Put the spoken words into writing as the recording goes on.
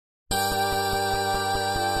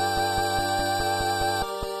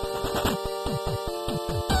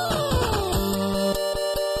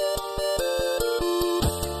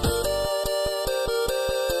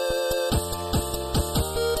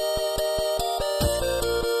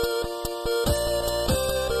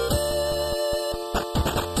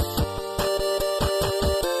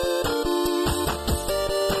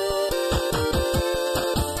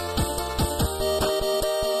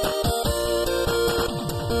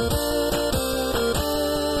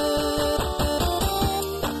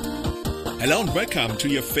Hello and welcome to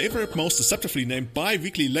your favorite, most deceptively named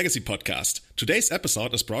bi-weekly legacy podcast. Today's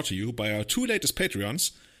episode is brought to you by our two latest Patreons,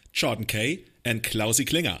 Jordan K. and Klausi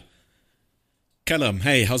Klinger. Callum,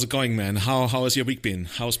 hey, how's it going, man? How has your week been?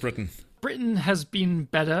 How's Britain? Britain has been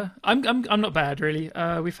better. I'm not bad, really.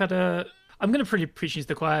 We've had I'm going to preach to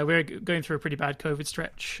the choir. We're going through a pretty bad COVID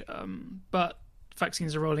stretch, but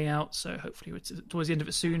vaccines are rolling out, so hopefully it's towards the end of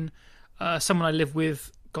it soon. Someone I live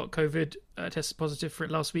with got COVID, tested positive for it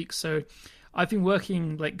last week, so I've been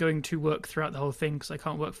working, going to work throughout the whole thing because I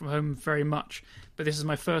can't work from home very much, but this is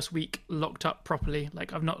my first week locked up properly.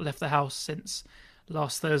 I've not left the house since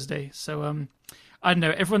last Thursday, so I don't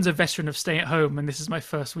know, everyone's a veteran of staying at home, and this is my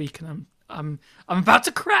first week, and I'm about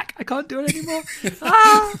to crack. I can't do it anymore.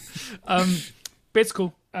 But it's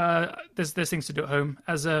cool. There's things to do at home.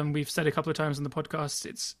 As we've said a couple of times on the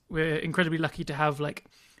podcast, we're incredibly lucky to have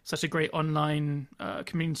such a great online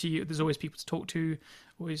community. There's always people to talk to,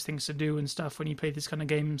 always things to do and stuff when you play these kind of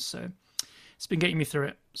games. So it's been getting me through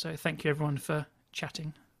it. So thank you everyone for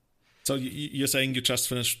chatting. So you're saying you just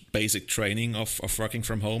finished basic training of working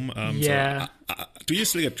from home? Yeah. So, do you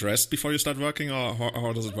still get dressed before you start working, or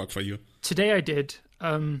how does it work for you? Today I did.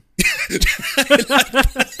 I'm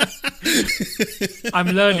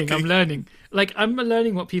learning. Okay. I'm learning. I'm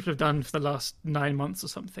learning what people have done for the last 9 months or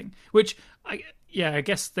something, which I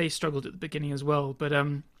guess they struggled at the beginning as well. But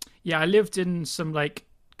I lived in some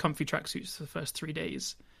comfy tracksuits for the first 3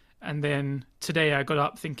 days. And then today I got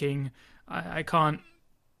up thinking I can't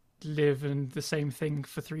live in the same thing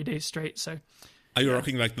for 3 days straight. So are you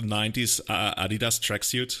rocking the 90s Adidas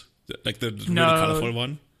tracksuit? The really colorful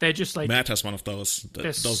one? They're just Matt has one of those.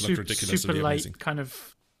 Those look ridiculous. Super light, amazing. Kind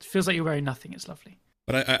of feels like you're wearing nothing. It's lovely.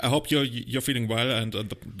 But I hope you're feeling well, and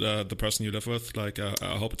the person you live with, I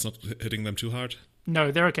hope it's not hitting them too hard.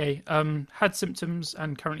 No, they're okay. Had symptoms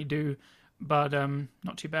and currently do, but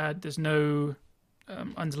not too bad. There's no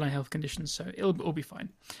underlying health conditions, so it'll all be fine.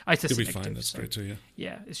 I tested You'll be negative, fine. That's great too.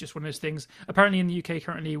 Yeah, it's just one of those things. Apparently, in the UK,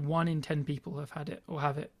 currently 1 in 10 people have had it or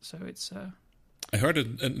have it. So it's. I heard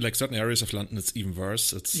it in certain areas of London, it's even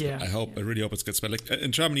worse. I really hope it gets better.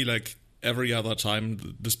 In Germany, every other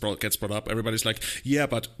time this gets brought up, everybody's like, yeah,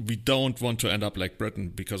 but we don't want to end up like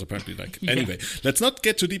Britain because apparently, anyway, let's not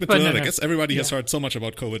get too deep into that. I guess everybody has heard so much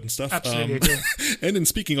about COVID and stuff. Absolutely agree. And in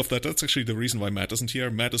speaking of that, that's actually the reason why Matt isn't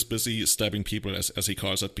here. Matt is busy stabbing people, as he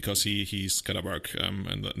calls it, because he's got to work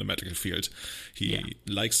in the medical field. He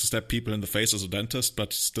likes to stab people in the face as a dentist, but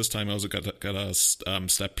this time I also got to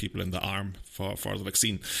stab people in the arm for the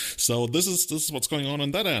vaccine. So this is what's going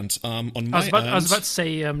on that end. I was about to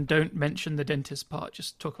say, don't mention the dentist part,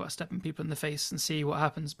 just talk about stabbing people in the face and see what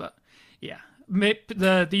happens. But yeah,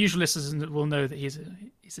 the usual listeners will know that he's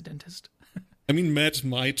a dentist. I mean, Matt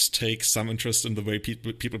might take some interest in the way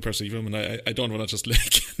people perceive him, and I don't want to just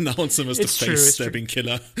announce him as the face-stabbing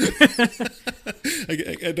killer.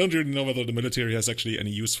 I don't really know whether the military has actually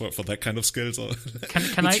any use for that kind of skills. Or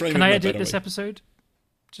can I edit this episode?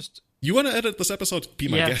 You want to edit this episode? Be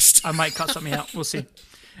my guest. I might cut something out. We'll see.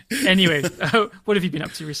 Anyway, what have you been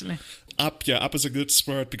up to recently? Up is a good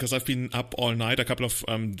word because I've been up all night a couple of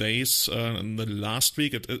days in the last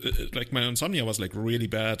week. My insomnia was really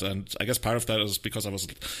bad, and I guess part of that is because I was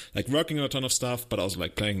working on a ton of stuff, but I was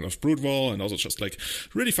playing with Brood War and also just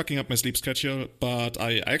really fucking up my sleep schedule. But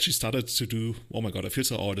I actually started to do, oh my god, I feel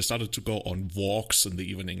so old. I started to go on walks in the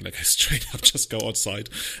evening, I straight up just go outside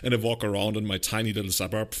and I walk around in my tiny little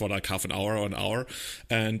suburb for half an hour or an hour,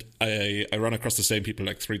 and I run across the same people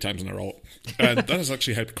 3 times in a row, and that has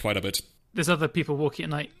actually helped quite a bit. There's other people walking at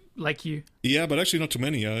night like you. Yeah, but actually not too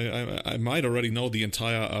many. I might already know the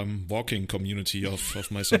entire walking community of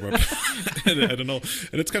my suburb. I don't know.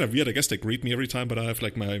 And it's kind of weird. I guess they greet me every time, but I have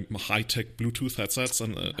my high-tech Bluetooth headsets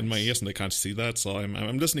in my ears and they can't see that. So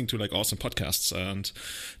I'm listening to awesome podcasts, and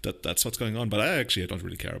that's what's going on. But I don't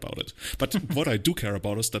really care about it. But what I do care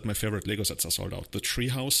about is that my favorite Lego sets are sold out. The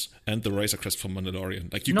Treehouse and the Razor Crest from Mandalorian.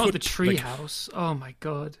 The Treehouse. Oh my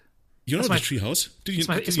god. You know the Treehouse?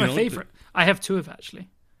 It's my favorite. I have 2 of it, actually.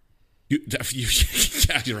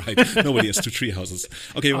 Yeah, you're right. Nobody has 2 tree houses.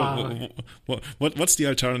 Okay, what's the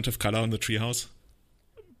alternative color on the tree house?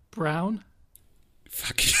 Brown.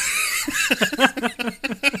 Fuck.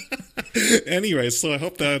 Anyway, so I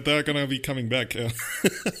hope that they're gonna be coming back.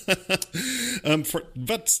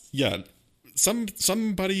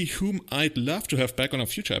 Somebody whom I'd love to have back on a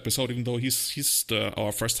future episode, even though he's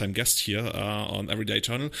our first-time guest here on Everyday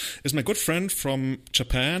Eternal, is my good friend from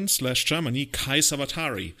Japan/Germany, Kai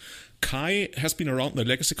Sawatari. Kai has been around the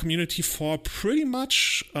legacy community for pretty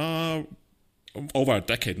much over a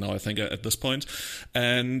decade now, I think, at this point.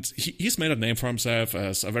 And he's made a name for himself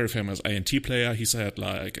as a very famous INT player. He's had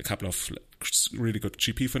like a couple of really good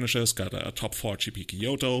GP finishes, got a top 4 GP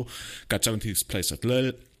Kyoto, got 70th place at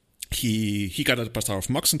Lille. He got a Bazaar of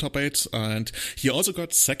Mox in top 8, and he also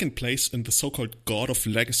got second place in the so-called God of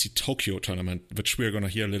Legacy Tokyo tournament, which we're going to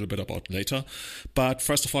hear a little bit about later. But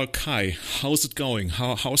first of all, Kai, how's it going?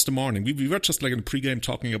 How's the morning? We were just like in the pregame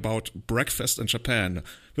talking about breakfast in Japan.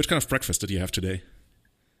 Which kind of breakfast did you have today?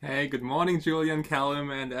 Hey, good morning, Julian, Callum,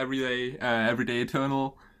 and everyday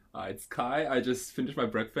Eternal. It's Kai. I just finished my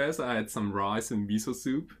breakfast. I had some rice and miso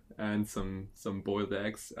soup and some boiled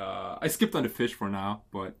eggs. I skipped on the fish for now,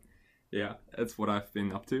 but yeah, that's what I've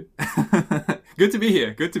been up to. Good to be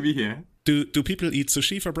here. Do people eat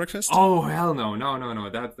sushi for breakfast? Oh hell no.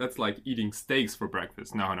 That's like eating steaks for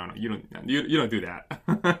breakfast. No. You don't do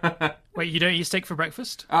that. Wait, you don't eat steak for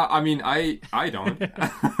breakfast? I mean, I don't.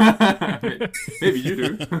 Maybe you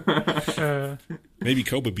do. Maybe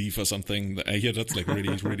Kobe beef or something. I hear that's like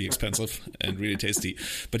really, really expensive and really tasty.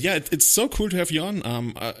 But yeah, it's so cool to have you on.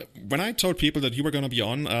 When I told people that you were going to be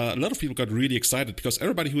on, a lot of people got really excited because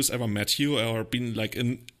everybody who's ever met you or been like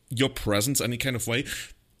in your presence any kind of way,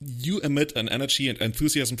 you emit an energy and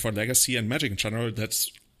enthusiasm for Legacy and Magic in general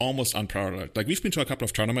that's almost unparalleled. Like, we've been to a couple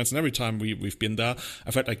of tournaments, and every time we've been there,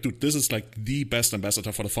 I felt like, dude, this is like the best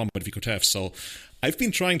ambassador for the format we could have. So I've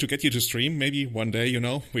been trying to get you to stream. Maybe one day,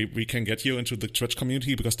 we can get you into the Twitch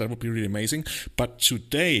community, because that would be really amazing. But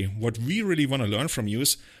today, what we really want to learn from you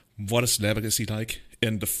is, what is Legacy like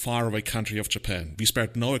in the faraway country of Japan? We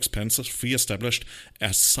spared no expenses. We established a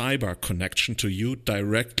cyber connection to you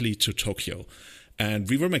directly to Tokyo. And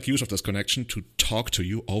we will make use of this connection to talk to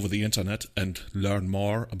you over the internet and learn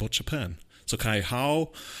more about Japan. So Kai,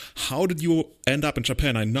 how did you end up in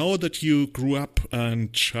Japan? I know that you grew up in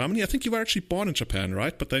Germany. I think you were actually born in Japan,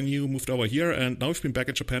 right? But then you moved over here, and now you've been back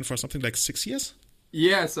in Japan for something like 6 years?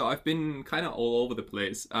 Yeah, so I've been kind of all over the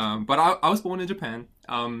place. But I was born in Japan.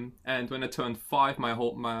 And when I turned 5,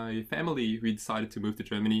 my family, we decided to move to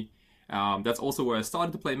Germany. That's also where I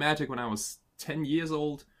started to play Magic when I was 10 years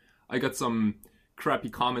old. I got some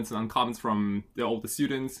crappy comments and uncommons from all the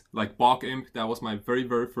students, like Bog Imp. That was my very,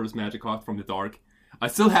 very first Magic card from the dark. I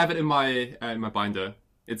still have it in my binder.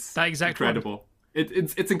 It's that exact incredible.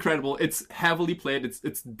 It's incredible. It's heavily played.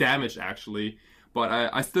 It's damaged actually, but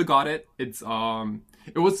I still got it. It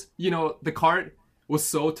was, the card was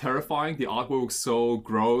so terrifying. The artwork was so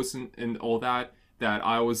gross and all that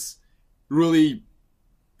I was really,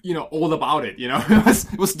 all about it.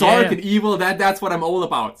 It was dark and evil. That's what I'm all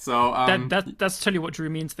about. So that's totally what drew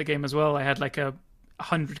me into the game as well. I had like a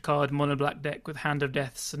 100 card mono black deck with Hand of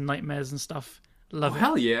Deaths and Nightmares and stuff. Love it.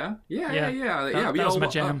 Hell yeah. That was my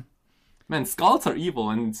jam. Man, skulls are evil,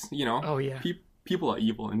 and oh yeah, people are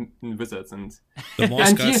evil in Wizards, and the more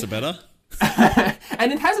skulls, the better.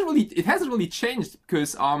 And it hasn't really changed,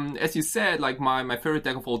 because as you said, like my favorite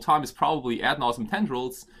deck of all time is probably Ad Nauseam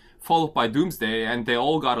Tendrils, followed by Doomsday, and they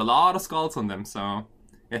all got a lot of skulls on them, so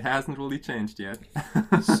it hasn't really changed yet.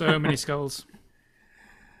 So many skulls.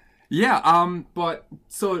 Yeah, but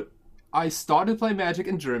so I started playing Magic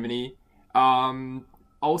in Germany.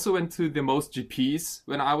 Also went to the most GPs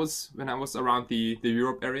when I was around the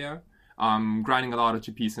Europe area. Grinding a lot of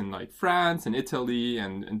GPs in like France and Italy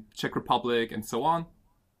and Czech Republic and so on.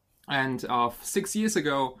 And 6 years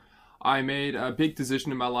ago, I made a big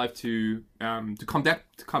decision in my life to come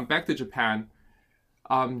back to Japan,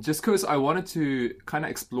 just because I wanted to kind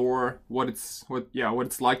of explore what it's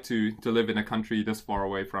like to live in a country this far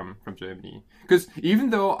away from Germany. Because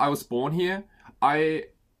even though I was born here, I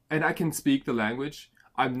can speak the language,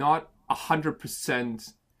 I'm not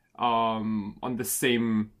 100% on the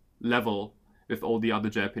same level with all the other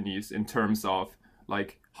Japanese in terms of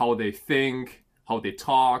like how they think, how they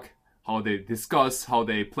talk, how they discuss, how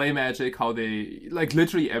they play Magic, how they like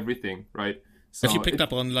literally everything, right? So have you picked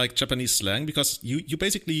up on like Japanese slang? Because you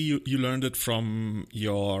basically you learned it from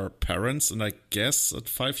your parents, and I guess at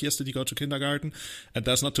 5 years did you go to kindergarten? And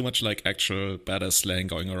there's not too much like actual badass slang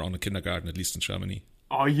going around in kindergarten, at least in Germany.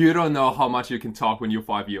 Oh, you don't know how much you can talk when you're a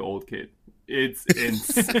 5-year-old kid. It's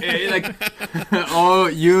insane.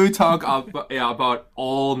 You talk about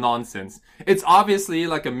all nonsense. It's obviously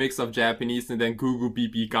like a mix of Japanese and then Gugu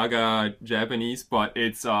Bibi Gaga Japanese, but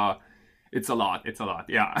it's a lot. It's a lot.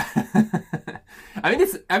 Yeah. I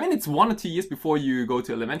mean it's 1 or 2 years before you go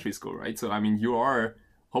to elementary school, right? So I mean you are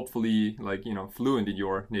hopefully like fluent in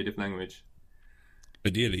your native language.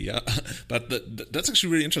 Ideally, yeah. But that's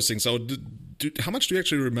actually really interesting. So how much do you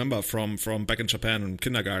actually remember from back in Japan in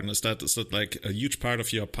kindergarten? Is that like a huge part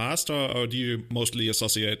of your past, or do you mostly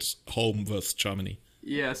associate home with Germany?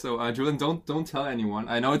 Yeah, so Julian, don't tell anyone.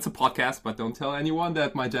 I know it's a podcast, but don't tell anyone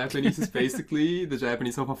that my Japanese is basically the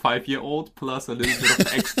Japanese of a 5-year-old plus a little bit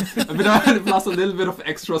of plus a little bit of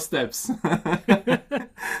extra steps.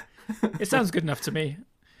 It sounds good enough to me.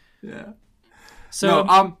 Yeah. So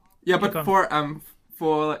No, yeah, but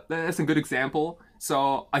for that's a good example.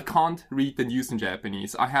 So I can't read the news in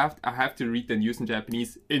Japanese. I have to read the news in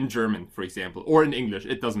Japanese in German, for example, or in English.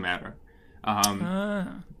 It doesn't matter.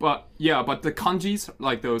 But the kanjis,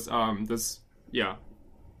 like those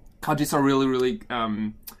kanjis are really, really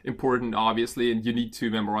important, obviously, and you need to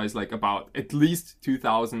memorize like about at least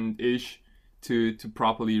 2,000-ish to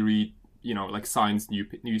properly read, like science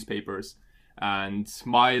newspapers. And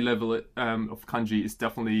my level of kanji is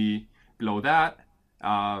definitely below that.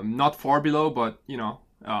 Not far below, but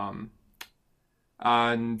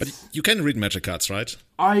and But you can read magic cards, right?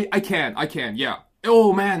 I can, yeah.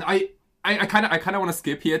 Oh man, I kind of want to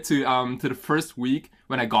skip here to the first week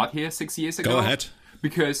when I got here 6 years ago. Go ahead.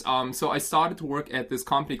 Because so I started to work at this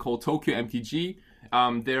company called Tokyo MTG.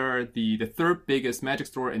 They're the third biggest magic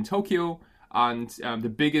store in Tokyo, and the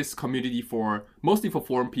biggest community mostly for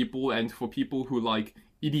foreign people and for people who like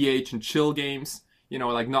EDH and chill games.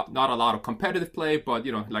 Like not a lot of competitive play, but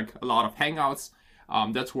like a lot of hangouts.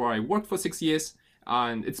 That's where I worked for 6 years,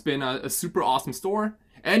 and it's been a super awesome store.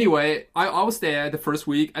 Anyway, I was there the first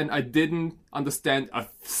week, and I didn't understand a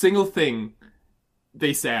single thing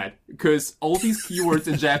they said, because all these keywords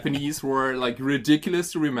in Japanese were like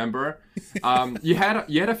ridiculous to remember. You had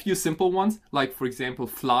a few simple ones, like for example,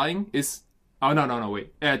 flying is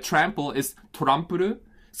wait, trample is torampuru.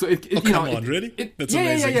 So come on, really? That's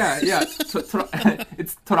amazing. Yeah.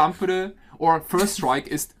 It's torampuru, or first strike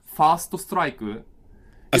is fast strike.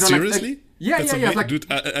 Seriously? Yeah. Like, dude,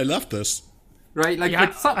 I love this. Right? Like,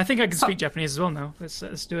 yeah, I think I can speak Japanese as well now. Let's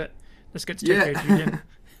do it. Let's get to Tokyo Julian.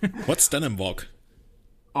 What's denim walk?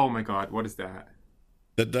 Oh my god, what is that?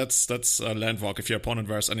 That's a land walk. If your opponent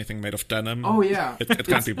wears anything made of denim, oh yeah, it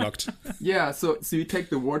can't be blocked. Yeah, so you take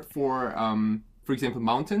the word for example,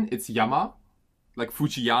 mountain. It's yama, like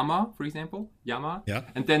Fujiyama, for example, yama. Yeah.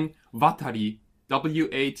 And then watari,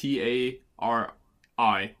 Watari.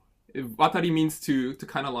 Watari means to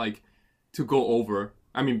kind of like to go over.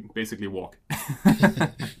 I mean, basically walk.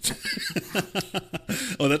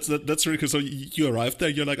 Oh, that's really cool. So you arrived there,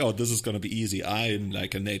 you're like, oh, this is going to be easy. I'm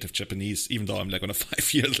like a native Japanese, even though I'm like on a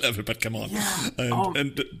 5-year level, but come on. Yeah.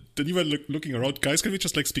 And then you were looking around, guys, can we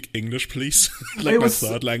just like speak English, please? Like my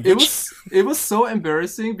third language. It was so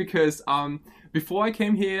embarrassing because before I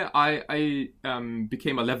came here, I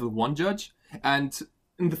became a level 1 judge, and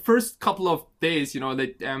in the first couple of days, they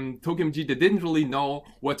Tokyo MG, they didn't really know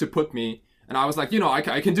what to put me. And I was like,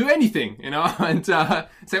 I can do anything, and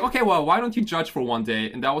say, okay, well, why don't you judge for one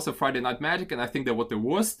day? And that was a Friday Night Magic, and I think that was the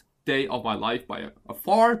worst day of my life by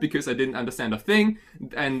far, because I didn't understand a thing,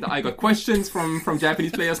 and I got questions from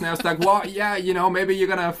Japanese players, and I was like, well, yeah, maybe you're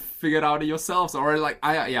gonna figure it out yourselves, or like,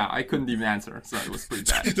 I couldn't even answer, so it was pretty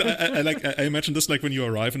bad. I imagine this like when you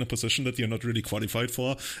arrive in a position that you're not really qualified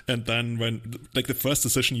for, and then when like the first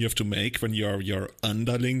decision you have to make when your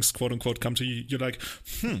underlings, quote unquote, come to you, you're like,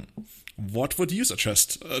 what would you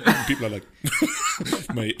suggest? People are like,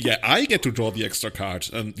 yeah, I get to draw the extra card.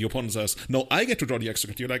 And the opponent says, no, I get to draw the extra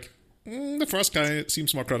card. You're like, the first guy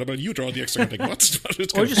seems more credible. You draw the extra card. Like, what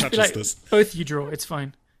kind of judge is this? Both you draw, it's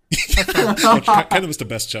fine. Kind of is the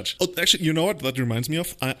best judge. Oh, actually, you know what that reminds me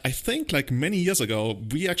of? I think like many years ago,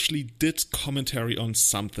 we actually did commentary on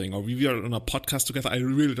something, or we were on a podcast together. I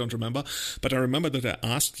really don't remember. But I remember that I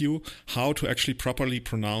asked you how to actually properly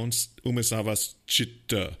pronounce Umezawa's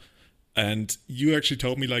Chitte. And you actually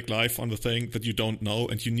told me like live on the thing that you don't know,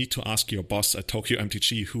 and you need to ask your boss at Tokyo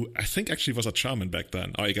MTG, who I think actually was a German back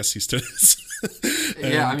then. Or I guess he still is.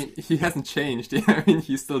 Yeah, I mean, he hasn't changed. I mean,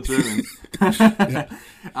 he's still German. Yeah.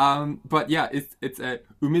 But yeah, it's a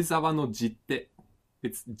Umezawa no Jitte.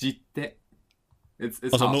 It's Jitte. It's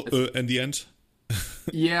also no in the end.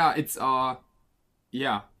 Yeah,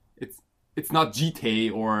 it's not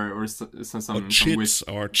GT or some chits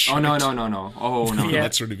or chit. Oh no. Oh no. Yeah.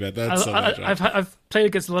 That's really bad. That's so bad, right? I've played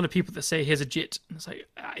against a lot of people that say here's a jit, and it's like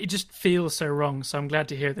it just feels so wrong. So I'm glad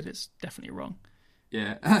to hear that it's definitely wrong.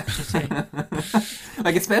 Yeah.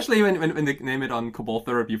 Like especially when they name it on Cabal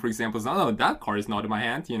Therapy, for example. So, no, that card is not in my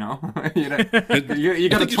hand. You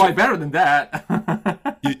gotta try better than that.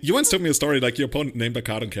 You once told me a story like your opponent named a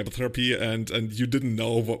card on Cabal Therapy, and you didn't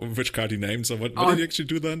know which card he named. So what did you actually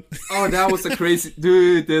do then? Oh, that was a crazy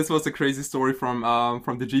dude. This was a crazy story from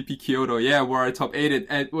the GP Kyoto. Yeah, where I top 8'd.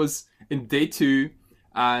 And it was in day 2,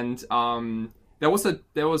 and There was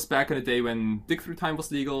back in the day when Dig Through Time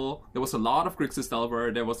was legal. There was a lot of Grixis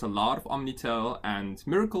Delver. There was a lot of Omnitel and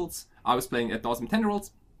Miracles. I was playing Ad Nauseam 10-year-olds,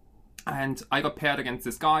 and I got paired against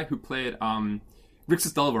this guy who played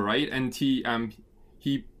Grixis Delver, right? And he doesn't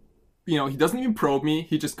even probe me.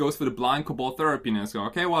 He just goes for the blind Cobalt Therapy, and I go,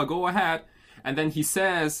 okay, well, go ahead. And then he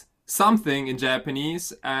says something in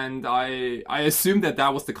Japanese, and I assumed that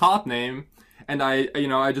was the card name, and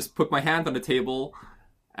I just put my hand on the table.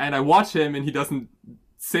 And I watch him, and he doesn't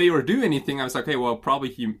say or do anything. I was like, okay, well, probably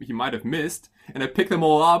he might have missed. And I picked them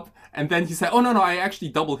all up, and then he said, oh, no, I actually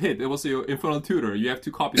double hit. It was your Infernal Tutor. You have 2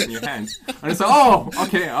 copies in your hands. And I said, oh,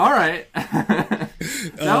 okay, all right.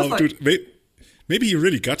 Dude, maybe he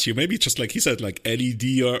really got you. Maybe just like he said, like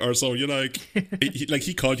LED or so. You're like,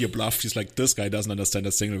 he called you bluff. He's like, this guy doesn't understand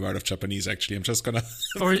a single word of Japanese. Actually, I'm just gonna.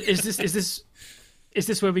 Or is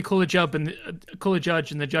this where we call a judge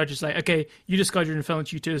and the judge is like, okay, you discard your Infernal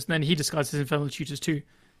Tutors, and then he discards his Infernal Tutors too,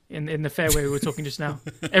 in the fair way we were talking just now.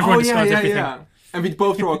 Everyone discards everything. Yeah. And we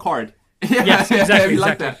both throw a card. Yes, exactly.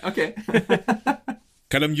 Like that. Okay.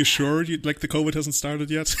 Callum, you sure the COVID hasn't started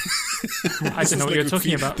yet? I don't know what you're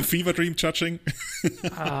talking about. The fever dream judging?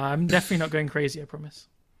 I'm definitely not going crazy, I promise.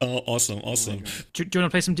 Oh, awesome. Do you want to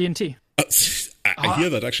play some D&T? I hear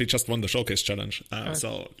that actually just won the showcase challenge.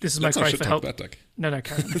 So this is my cry for help. No,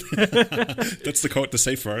 Karen. That's the code, the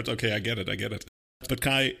safe word. Okay, I get it. But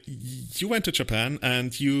Kai, you went to Japan,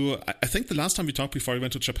 and I think the last time we talked before you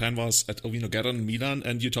went to Japan was at Ovino in Milan,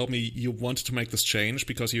 and you told me you wanted to make this change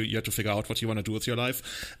because you had to figure out what you want to do with your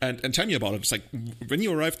life. And tell me about it. It's like, when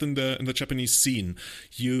you arrived in the Japanese scene,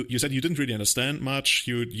 you said you didn't really understand much,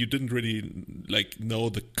 you didn't really like know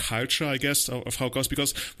the culture, I guess, of how it goes,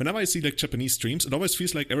 because whenever I see like Japanese streams, it always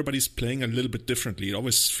feels like everybody's playing a little bit differently. It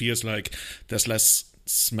always feels like there's less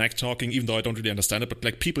smack talking, even though I don't really understand it, but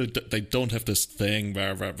like people, they don't have this thing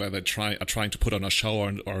where they are trying to put on a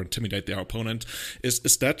show or intimidate their opponent.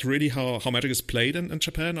 Is that really how Magic is played in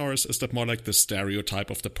Japan, or is that more like the stereotype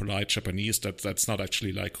of the polite Japanese that's not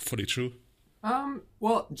actually like fully true?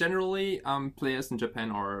 Well, generally, players in Japan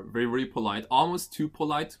are very, very polite, almost too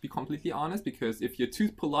polite, to be completely honest, because if you're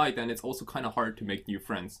too polite, then it's also kind of hard to make new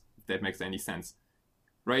friends, if that makes any sense.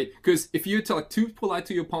 Right? Because if you're too polite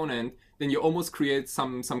to your opponent, then you almost create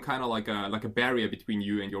some kind of like a barrier between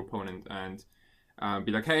you and your opponent, and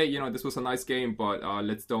be like, hey, this was a nice game, but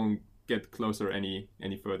let's don't get closer any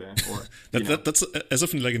further. Or that's as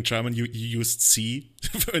if like in German you used C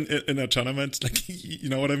in a tournament, like, you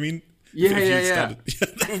know what I mean? Yeah.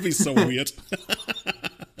 That would be so weird.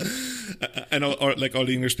 And or like all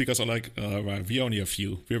the English speakers are like, well, we only have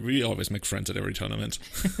few. We always make friends at every tournament.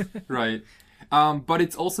 Right. But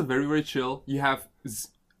it's also very, very chill. You have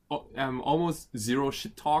almost zero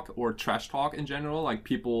shit talk or trash talk in general. Like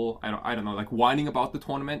people, I don't know, like whining about the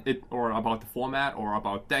tournament, or about the format, or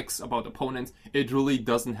about decks, about opponents. It really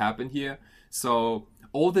doesn't happen here. So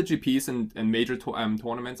all the GPs and major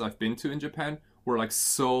tournaments I've been to in Japan were like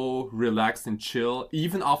so relaxed and chill.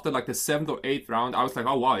 Even after like the 7th or 8th round, I was like,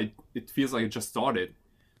 oh wow, it feels like it just started.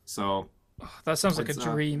 So that sounds like a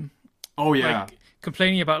dream. Oh yeah. Like,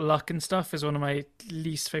 complaining about luck and stuff is one of my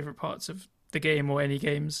least favorite parts of the game or any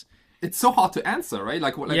games. It's so hard to answer, right?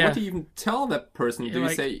 What do you even tell that person? Do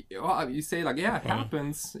like, you say like, yeah, it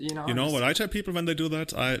happens, You know what I tell people when they do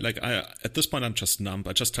that? I at this point I'm just numb.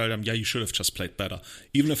 I just tell them, yeah, you should have just played better.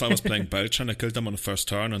 Even if I was playing Belch and I killed them on the first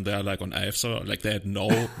turn and they're like on Elf, so like they had no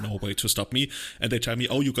way to stop me, and they tell me,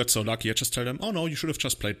 oh, you got so lucky. I just tell them, oh no, you should have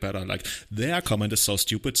just played better. Like, their comment is so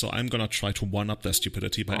stupid, so I'm gonna try to one up their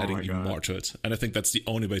stupidity by adding even more to it. And I think that's the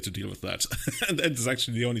only way to deal with that. And it's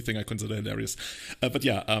actually the only thing I consider hilarious. But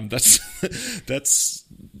yeah, that's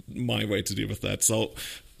my way to deal with that. So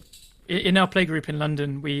in our play group in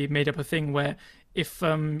London, we made up a thing where if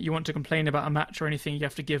you want to complain about a match or anything, you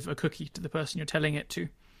have to give a cookie to the person you're telling it to.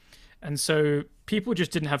 And so people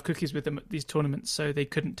just didn't have cookies with them at these tournaments, so they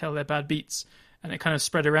couldn't tell their bad beats, and it kind of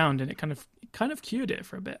spread around, and it kind of cured it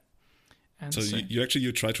for a bit. And so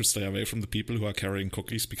you try to stay away from the people who are carrying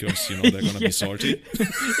cookies because they're going to be salty.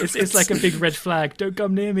 It's like a big red flag. Don't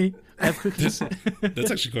come near me. I have cookies. That's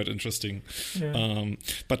actually quite interesting. Yeah.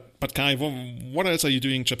 But Kai, what else are you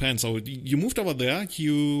doing in Japan? So you moved over there.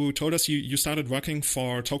 You told us you started working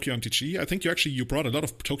for Tokyo MTG. I think you brought a lot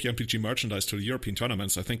of Tokyo MTG merchandise to the European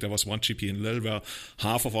tournaments. I think there was one GP in Lille where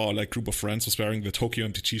half of our group of friends was wearing the Tokyo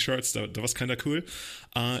MTG shirts. That was kind of cool.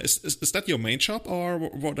 Is that your main job, or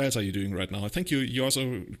what else are you doing right now? I think you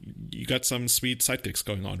also got some sweet side gigs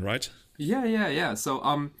going on, right? Yeah. So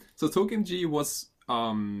Tokyo MTG was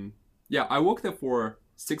I worked there for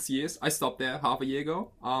 6 years. I stopped there half a year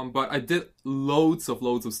ago. But I did loads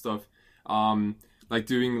of stuff. like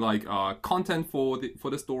doing like content for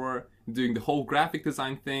the store, doing the whole graphic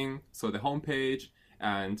design thing, so the homepage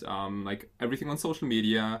and like everything on social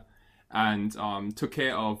media, and took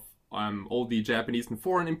care of all the Japanese and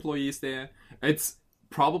foreign employees there. It's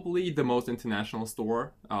probably the most international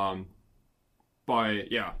store by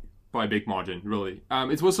a big margin, really.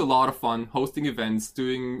 It was a lot of fun hosting events,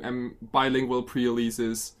 doing bilingual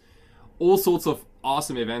pre-releases, all sorts of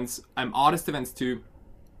awesome events, artist events too.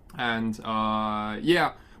 And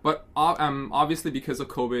but obviously because of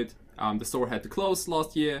COVID, the store had to close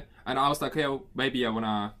last year, and I was like, hey, maybe I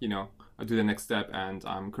wanna do the next step, and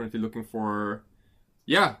I'm currently looking for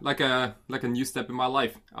like a new step in my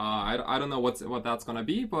life. I don't know what that's gonna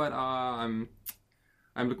be, but I'm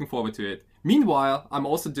looking forward to it. Meanwhile, I'm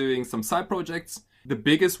also doing some side projects. The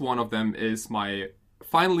biggest one of them is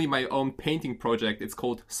finally my own painting project. It's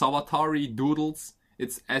called Sawatari Doodles.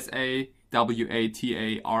 It's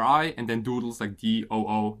SAWATARI and then Doodles like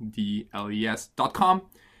DOODLES.com.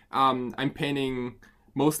 I'm painting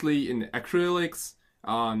mostly in acrylics,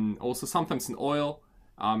 also sometimes in oil,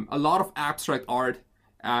 a lot of abstract art.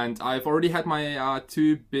 And I've already had my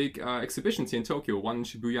 2 big exhibitions here in Tokyo, one in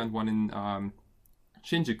Shibuya and one in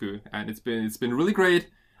Shinjuku, and it's been really great.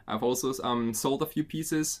 I've also sold a few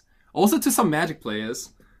pieces, also to some Magic players.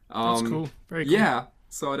 That's cool. Very cool. Yeah,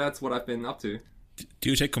 so that's what I've been up to. Do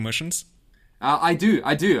you take commissions? I do.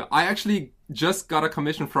 I actually just got a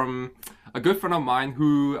commission from a good friend of mine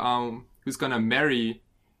who's gonna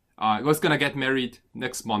get married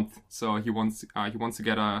next month. So he wants to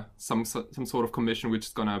get some sort of commission, which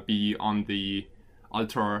is gonna be on the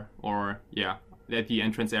altar or at the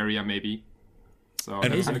entrance area maybe. So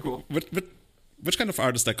that's kind of cool. Which kind of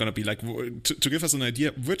art is that going to be? Like, to give us an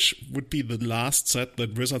idea, which would be the last set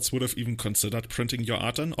that Wizards would have even considered printing your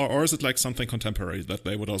art in? Or is it like something contemporary that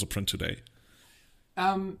they would also print today?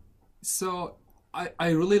 So I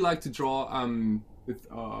really like to draw with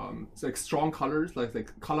like strong colors,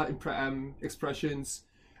 like color expressions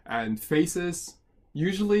and faces.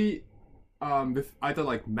 Usually with either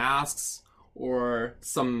like masks or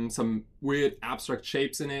some weird abstract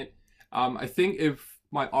shapes in it. I think if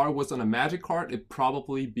my art was on a Magic card, it'd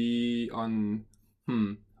probably be on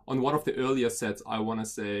one of the earlier sets, I want to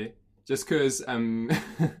say. Just because in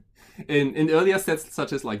earlier sets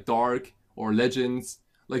such as like Dark or Legends,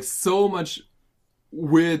 like so much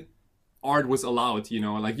weird art was allowed,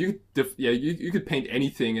 like you could paint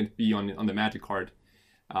anything and be on the Magic card.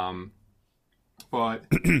 But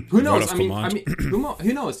who knows? I mean,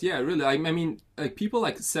 who knows? Yeah, really. I mean, like people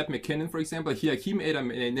like Seth MacKinnon, for example. He made a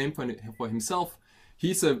name for himself.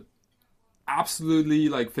 He's a absolutely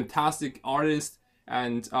like fantastic artist,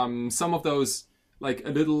 and some of those like a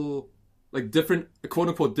little like different, quote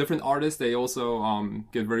unquote, different artists. They also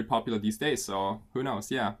get very popular these days. So who knows?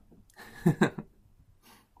 Yeah.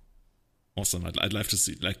 Awesome! I'd love to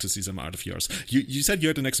see some art of yours. You said you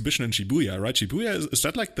had an exhibition in Shibuya, right? Shibuya is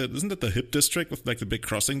that like isn't that the hip district with like the big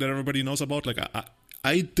crossing that everybody knows about? Like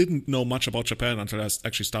I didn't know much about Japan until I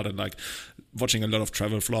actually started like watching a lot of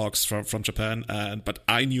travel vlogs from Japan, but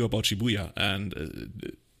I knew about Shibuya.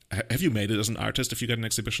 And have you made it as an artist if you get an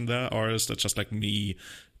exhibition there, or is that just like me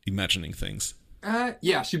imagining things?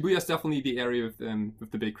 Shibuya is definitely the area with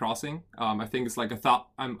the big crossing. I think it's like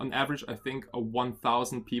on average, I think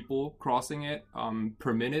 1,000 people crossing it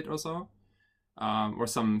per minute or so, or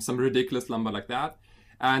some ridiculous number like that.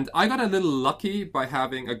 And I got a little lucky by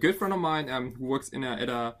having a good friend of mine who works at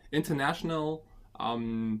a international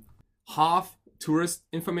half tourist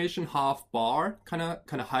information, half bar kind of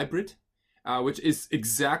hybrid, which is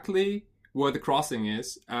exactly where the crossing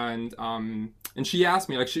is. And she asked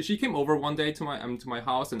me, like she came over one day to my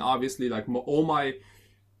house, and obviously like all my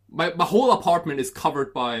whole apartment is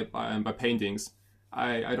covered by paintings.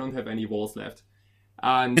 I don't have any walls left.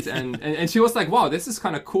 And she was like, wow, this is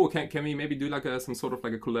kind of cool. Can we maybe do like some sort of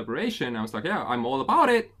like a collaboration? I was like, yeah, I'm all about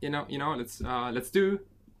it. Let's do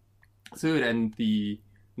it. And the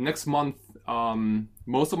next month,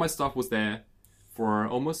 most of my stuff was there for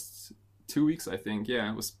almost 2 weeks, I think.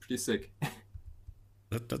 Yeah, it was pretty sick.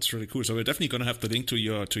 That's really cool. So we're definitely going to have the link to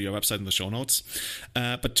your website in the show notes.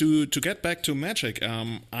 But to get back to Magic,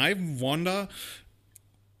 I wonder.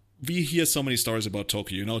 We hear so many stories about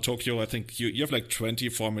Tokyo. Tokyo, I think you have like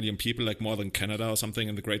 24 million people, like more than Canada or something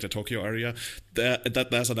in the greater Tokyo area.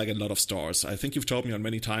 There's like a lot of stores. I think you've told me on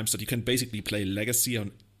many times that you can basically play Legacy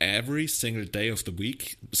on every single day of the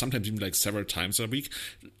week, sometimes even like several times a week.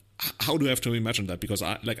 How do I have to imagine that? Because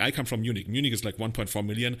I come from Munich. Munich is like 1.4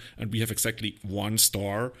 million, and we have exactly one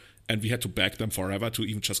store, and we had to beg them forever to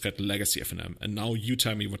even just get Legacy FNM. And now you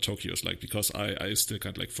tell me what Tokyo is like, because I still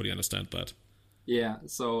can't like fully understand that. Yeah.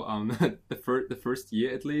 So the first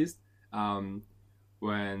year at least,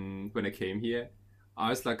 when I came here, I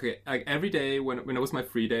was like every day when it was my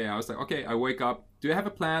free day, I was like, okay, I wake up. Do I have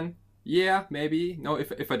a plan? Yeah, maybe. No,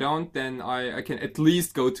 if I don't, then I can at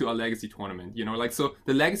least go to a legacy tournament. Like, so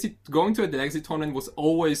going to a legacy tournament was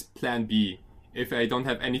always plan B if I don't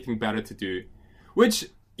have anything better to do. Which,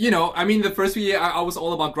 I mean, the first year I was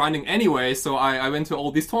all about grinding anyway, so I went to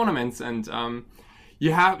all these tournaments, and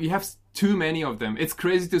you have too many of them. It's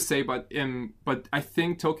crazy to say, but I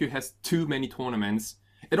think Tokyo has too many tournaments.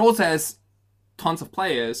 It also has tons of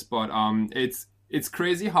players, but it's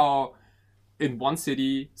crazy how in one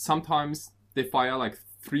city sometimes they fire like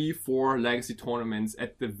 3-4 legacy tournaments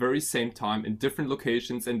at the very same time in different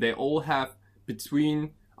locations, and they all have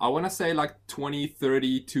between, I want to say, like 20,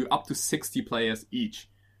 30 to up to 60 players each.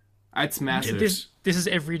 It's massive. This is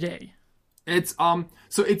every day. It's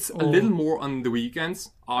so it's a little more on the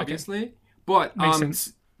weekends, obviously, okay. But Makes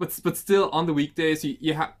sense. but still on the weekdays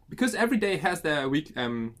you have, because every day has their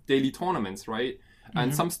daily tournaments, right?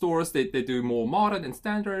 And some stores they do more modern and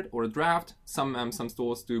standard or draft. Some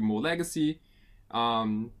stores do more legacy.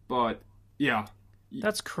 But yeah,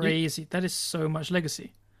 that's crazy. That is so much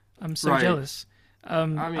legacy. I'm so Right. jealous. I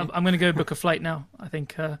mean- I'm going to go book a flight now. I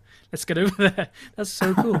think let's get over there. That's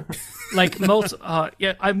so cool. Like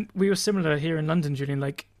we were similar here in London, Julian.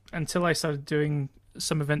 Like until I started doing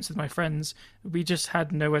some events with my friends, we just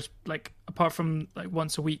had nowhere. Like apart from like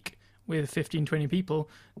once a week with 15, 20 people,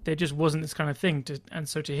 there just wasn't this kind of thing. And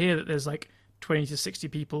so to hear that there's like 20 to 60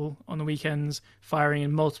 people on the weekends firing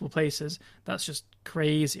in multiple places, that's just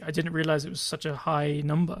crazy. I didn't realize it was such a high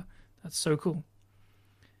number. That's so cool.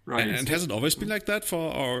 right. And has it always been like that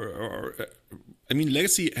I mean,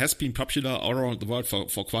 Legacy has been popular all around the world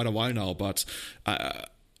for quite a while now, but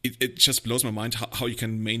it just blows my mind how you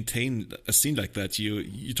can maintain a scene like that.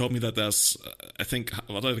 You told me that there's, I think,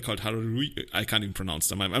 what are they called? Haruri? I can't even pronounce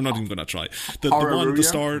them. I'm not even going to try. The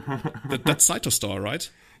store, that Saito store, right?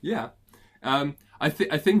 Yeah. I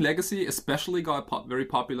think Legacy especially got very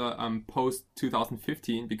popular post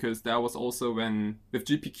 2015, because that was also when, with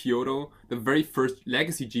GP Kyoto, the very first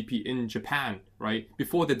Legacy GP in Japan, right?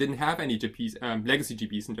 Before they didn't have any Legacy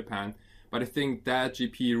GPs in Japan. But I think that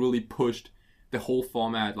GP really pushed the whole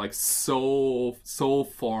format like so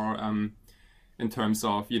far in terms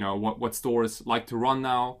of, what stores like to run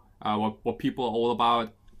now, what people are all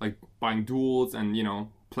about, like buying duels and,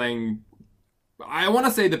 playing, I want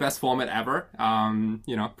to say, the best format ever.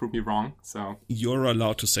 Prove me wrong. So You're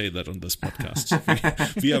allowed to say that on this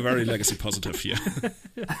podcast. We are very legacy positive here.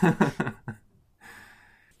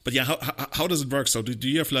 But yeah, how does it work? So do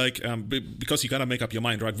you have like, because you gotta make up your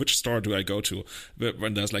mind, right? Which store do I go to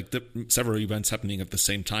when there's like several events happening at the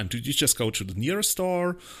same time? Do you just go to the nearest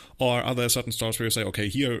store, or are there certain stores where you say, okay,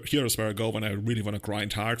 here is where I go when I really want to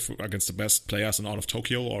grind hard against the best players in all of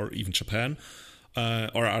Tokyo or even Japan?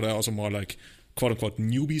 Or are there also more like quote unquote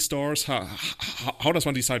newbie stores? How does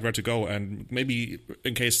one decide where to go? And maybe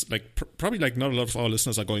in case, like, probably like not a lot of our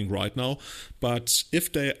listeners are going right now, but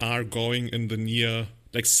if they are going in the near,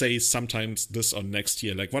 like say sometimes this or next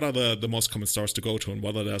year, like what are the most common stores to go to, and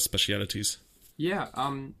what are their specialities? yeah,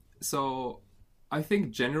 so I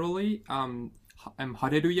think generally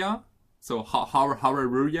Hareruya, so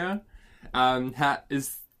Hareruya,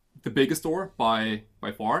 is the biggest store by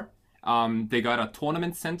far. They got a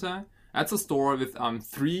tournament center. That's a store with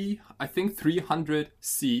 300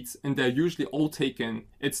 seats, and they're usually all taken.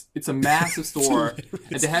 It's a massive store,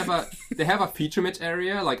 and they have a feature match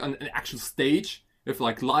area, like an actual stage with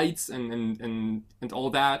like lights and all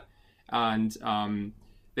that, and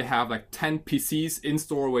they have like 10 PCs in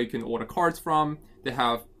store where you can order cards from. They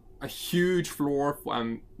have a huge floor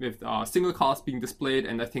with single cards being displayed,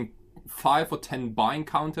 and I think 5 or 10 buying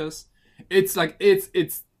counters. It's like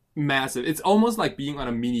it's massive. It's almost like being on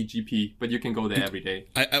a mini GP, but you can go there every day.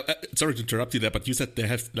 I sorry to interrupt you there, but you said they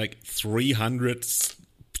have like 300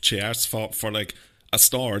 chairs for like a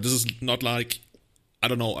store. This is not like, I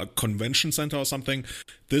don't know, a convention center or something.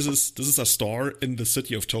 This is a store in the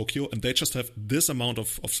city of Tokyo, and they just have this amount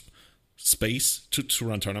of space to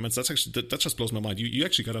run tournaments. That just blows my mind. You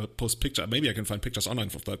actually gotta post picture. Maybe I can find pictures online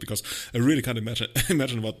of that, because I really can't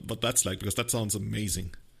imagine what that's like, because that sounds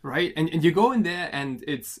amazing. Right, and you go in there, and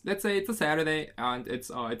let's say it's a Saturday, and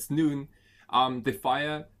it's noon. They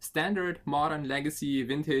fire standard, modern, legacy,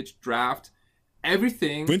 vintage, draft,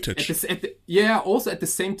 everything. Vintage. Also at the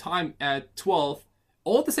same time at 12,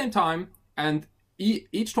 all at the same time, and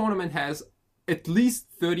each tournament has at least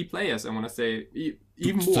 30 players. I want to say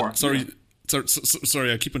even more. Sorry,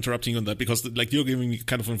 Sorry, I keep interrupting you on that because like you're giving me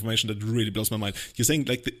kind of information that really blows my mind. You're saying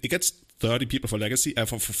like it gets 30 people for legacy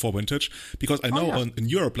for vintage, because I know in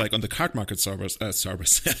Europe, like on the card market servers, I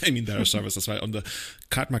mean there are servers as well on the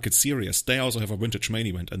card market series. They also have a vintage main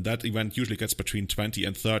event, and that event usually gets between 20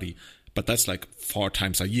 and 30. But that's like 4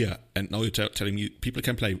 times a year, and now you're telling me people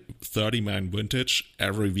can play 30-man vintage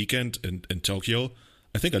every weekend in Tokyo.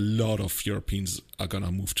 I think a lot of Europeans are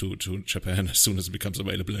gonna move to Japan as soon as it becomes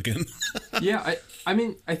available again. Yeah, I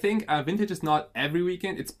mean, I think vintage is not every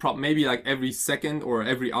weekend. It's maybe like every second or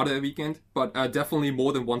every other weekend, but definitely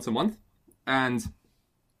more than once a month. And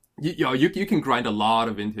you can grind a lot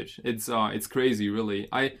of vintage. It's crazy, really.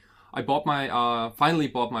 I finally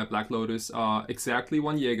bought my Black Lotus exactly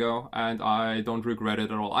 1 year ago, and I don't regret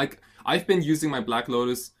it at all. I've been using my Black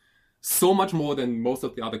Lotus so much more than most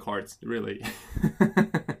of the other cards, really.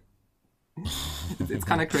 it's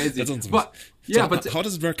kind of crazy. But yeah, but how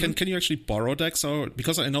does it work? Can you actually borrow decks? Or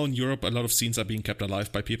because I know in Europe a lot of scenes are being kept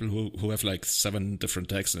alive by people who have like 7 different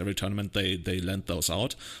decks, and every tournament they lend those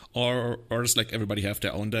out, or does like everybody have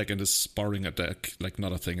their own deck and is borrowing a deck like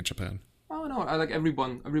not a thing in Japan? Oh no, I like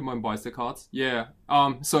everyone buys the cards. Yeah.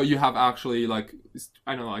 So you have actually like,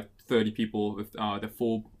 I don't know, like 30 people with the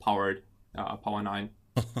full powered Power 9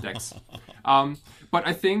 decks. But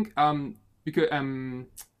I think because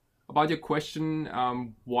about your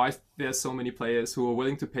question, why there's so many players who are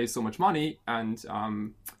willing to pay so much money and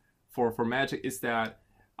for Magic, is that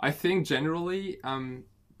I think generally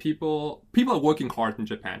people are working hard in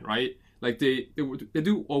Japan, right? Like they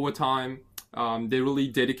do overtime. They really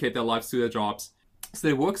dedicate their lives to their jobs. So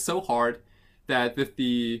they work so hard that with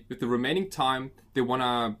the remaining time, they want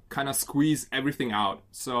to kind of squeeze everything out.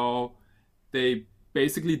 So they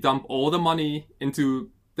basically dump all the money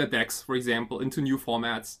into the decks, for example, into new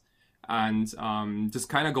formats, and just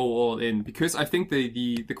kind of go all in. Because I think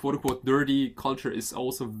the quote-unquote nerdy culture is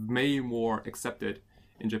also way more accepted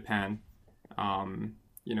in Japan.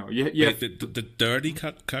 You know, the dirty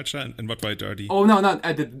culture, and what by dirty? Oh no, not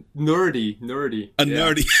the nerdy. Nerdy.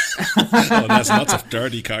 Oh, there's lots of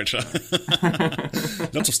dirty culture.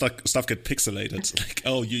 Lots of stuff get pixelated. Like,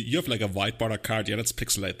 oh, you have like a white border card. Yeah, let's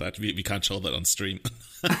pixelate that. We can't show that on stream.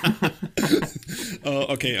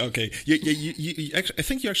 Oh, okay. You actually, I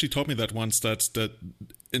think you actually told me that once that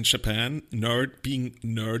in Japan, being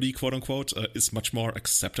nerdy, quote unquote, is much more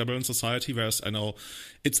acceptable in society. Whereas I know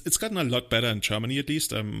it's gotten a lot better in Germany, at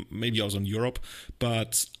least, maybe also in Europe.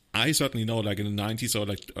 But I certainly know, like in the 90s or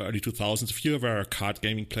like early 2000s, if you were a card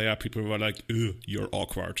gaming player, people were like, "Ew, you're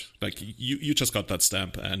awkward." Like you just got that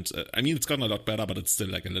stamp. And I mean, it's gotten a lot better, but it's still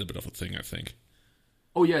like a little bit of a thing, I think.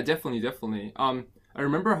 Oh yeah, definitely. I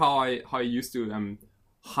remember how I used to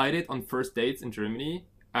hide it on first dates in Germany.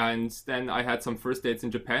 And then I had some first dates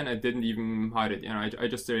in Japan. I didn't even hide it. You know, I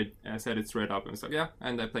just said it straight up, and it's like, yeah.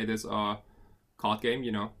 And I play this card game.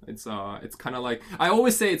 You know, it's kind of like, I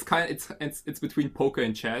always say it's between poker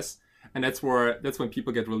and chess, and that's when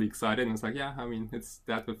people get really excited. And it's like, yeah, I mean, it's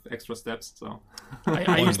that with extra steps. So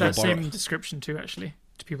I use that same description too, actually,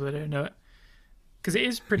 to people that don't know it, because it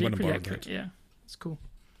is pretty accurate. Yeah, it's cool.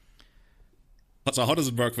 So how does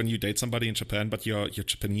it work when you date somebody in Japan, but your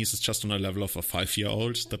Japanese is just on a level of a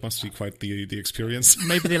 5-year-old? That must be quite the experience.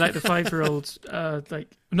 Maybe they like the 5-year-old.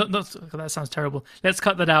 Like not that sounds terrible. Let's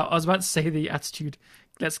cut that out. I was about to say the attitude.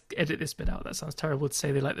 Let's edit this bit out. That sounds terrible to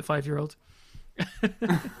say they like the 5-year-old. It's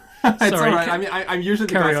all right. I mean, I'm usually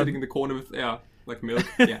the guy sitting in the corner with like milk.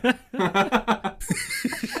 Yeah.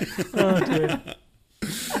 Oh dear.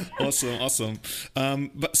 Awesome.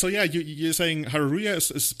 But so yeah, you're saying Haruya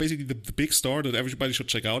is basically the big store that everybody should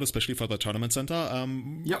check out, especially for the tournament center.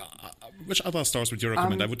 Yep. Which other stores would you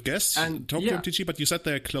recommend? I would guess Tokyo MTG, but you said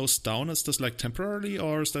they're closed down. Is this like temporarily,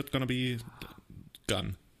 or is that going to be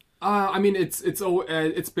gone? I mean, it's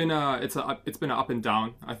been an up and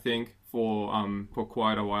down, I think, for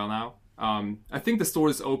quite a while now. I think the store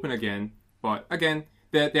is open again, but again,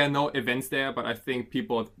 there are no events there, but I think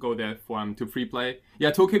people go there to free play.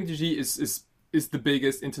 Yeah, Tokyo MTG is the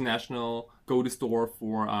biggest international go-to store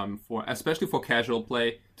for especially for casual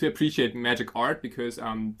play, to appreciate Magic art, because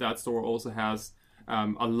that store also has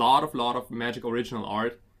a lot of Magic original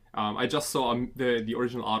art. I just saw the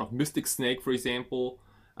original art of Mystic Snake, for example,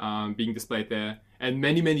 being displayed there, and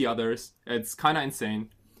many others. It's kind of insane.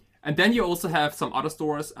 And then you also have some other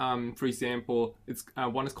stores. For example, it's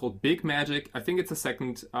one is called Big Magic. I think it's the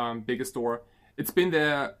second biggest store. It's been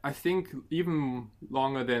there, I think, even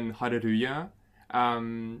longer than Haruya.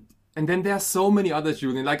 And then there are so many others,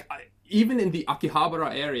 Julian. Like even in the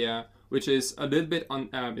Akihabara area, which is a little bit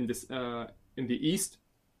in the east,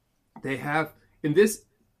 they have in this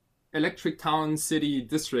Electric Town City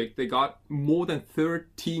District, they got more than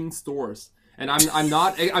 13 stores. And I'm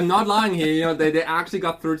not lying here. You know, they actually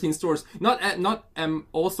got 13 stores. Not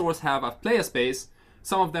all stores have a player space.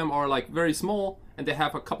 Some of them are like very small, and they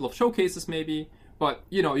have a couple of showcases maybe. But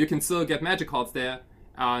you know, you can still get Magic cards there,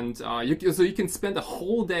 and so you can spend a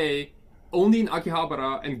whole day only in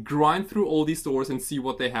Akihabara and grind through all these stores and see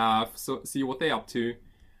what they have, so see what they're up to.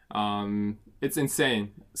 It's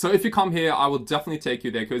insane. So if you come here, I will definitely take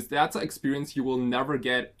you there, because that's an experience you will never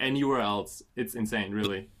get anywhere else. It's insane,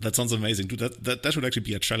 really. That sounds amazing, dude. That should actually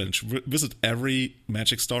be a challenge. Visit every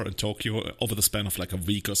Magic store in Tokyo over the span of like a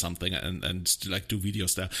week or something, and like do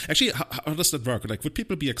videos there. Actually, how does that work? Like, would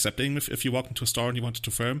people be accepting if you walk into a store and you wanted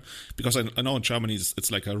to film? Because I know in Germany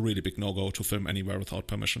it's like a really big no-go to film anywhere without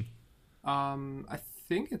permission. I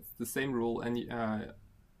think it's the same rule, and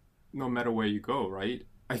no matter where you go, right?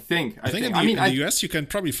 I think. In the US, you can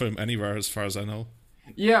probably film anywhere, as far as I know.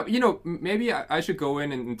 Yeah, you know, maybe I should go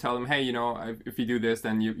in and tell them, hey, you know, if you do this,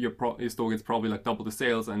 then your store gets probably like double the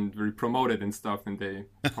sales and very promoted and stuff, and they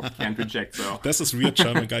probably can't reject. So there's this weird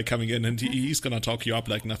German guy coming in, and he's gonna talk you up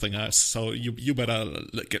like nothing else. So you better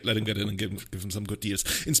let him get in and give him some good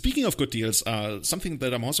deals. And speaking of good deals, something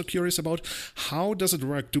that I'm also curious about: how does it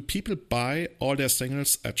work? Do people buy all their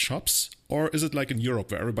singles at shops? Or is it like in Europe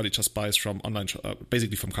where everybody just buys from online,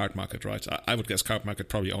 basically from Card Market, right? I would guess Card Market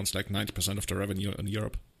probably owns like 90% of the revenue in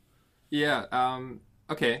Europe. Yeah.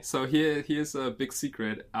 Okay. So here's a big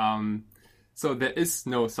secret. So there is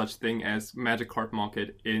no such thing as Magic Card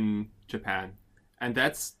Market in Japan, and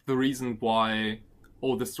that's the reason why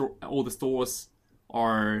all the stores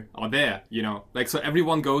are there. You know, like, so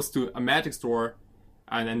everyone goes to a Magic store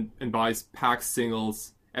and buys packs,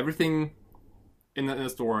 singles, everything in a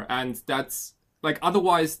store, and that's like,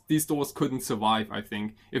 otherwise these stores couldn't survive. I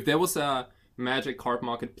think if there was a Magic Card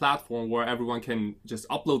Market platform where everyone can just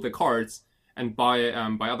upload their cards and buy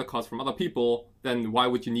other cards from other people, then why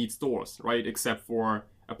would you need stores, right? Except for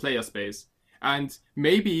a player space. And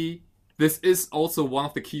maybe this is also one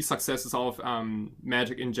of the key successes of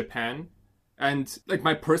Magic in Japan. And like,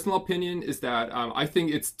 my personal opinion is that I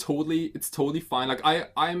think it's totally fine. Like,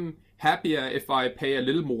 I'm happier if I pay a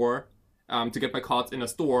little more to get my cards in a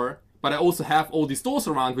store, but I also have all these stores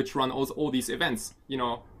around which run all these events, you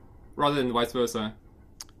know, rather than vice versa.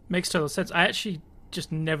 Makes total sense. I actually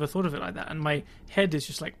just never thought of it like that, and my head is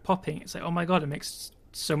just like popping. It's like, oh my god, it makes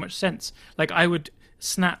so much sense. Like, I would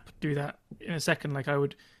snap do that in a second. Like, I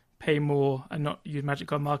would pay more and not use Magic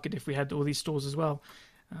Card Market if we had all these stores as well.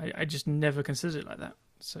 I just never considered it like that.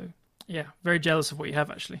 So yeah, very jealous of what you have,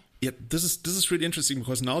 actually. Yeah, this is really interesting,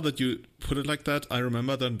 because now that you put it like that, I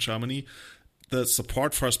remember that in Germany, the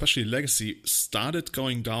support for especially Legacy started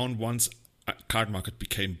going down once Card Market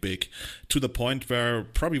became big, to the point where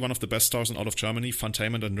probably one of the best stores in all of Germany,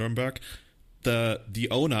 Funtainment in Nuremberg, the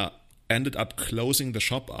owner ended up closing the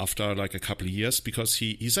shop after like a couple of years, because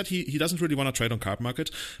he said he doesn't really want to trade on Card Market,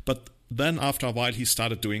 but then after a while he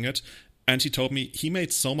started doing it, and he told me he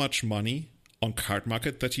made so much money on Card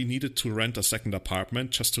Market that he needed to rent a second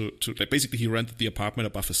apartment just to like, basically he rented the apartment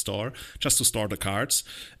above his store just to store the cards,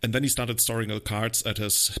 and then he started storing the cards at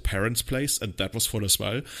his parents' place, and that was full as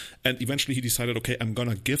well. And eventually he decided, okay, I'm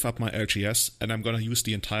gonna give up my LGS and I'm gonna use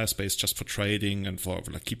the entire space just for trading and for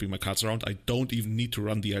like keeping my cards around. I don't even need to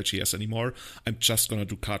run the LGS anymore. I'm just gonna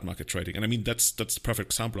do Card Market trading. And I mean, that's a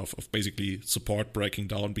perfect example of basically support breaking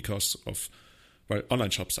down because of, well,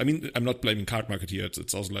 online shops. I mean, I'm not blaming Card Market here.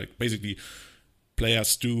 It's also like basically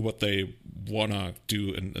players do what they wanna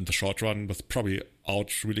do in the short run, with probably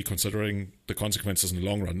out really considering the consequences in the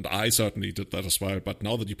long run. And I certainly did that as well. But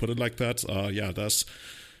now that you put it like that, yeah, there's,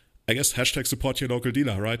 I guess, hashtag support your local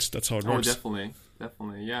dealer, right? That's how it works. Oh,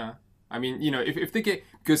 definitely, yeah. I mean, you know, if they get,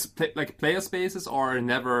 because player spaces are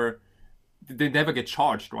never get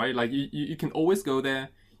charged, right? Like, you can always go there.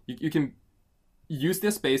 You can use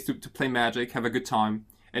their space to play Magic, have a good time,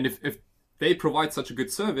 and if they provide such a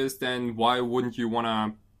good service, then why wouldn't you want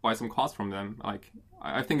to buy some cards from them? Like,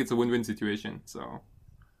 I think it's a win-win situation. So,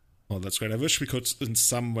 well, that's great. I wish we could, in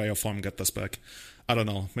some way or form, get this back. I don't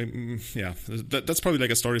know. Maybe, yeah, that's probably like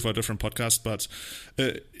a story for a different podcast. But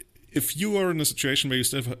if you are in a situation where you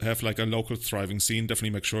still have like a local thriving scene, definitely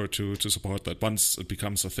make sure to support that once it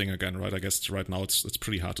becomes a thing again, right? I guess right now it's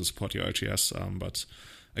pretty hard to support your LGS, but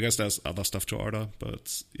I guess there's other stuff to order.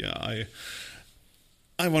 But yeah,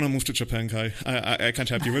 I want to move to Japan, Kai. I can't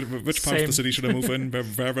help you. Which part of the city should I move in?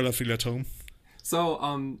 Where will I feel at home? So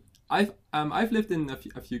I've lived in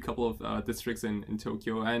a few couple of districts in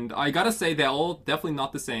Tokyo, and I gotta say they're all definitely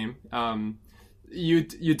not the same. You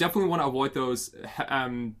definitely want to avoid those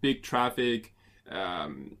big traffic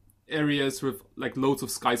areas with like loads of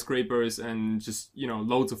skyscrapers and just, you know,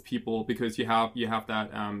 loads of people, because you have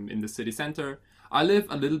that in the city center. I live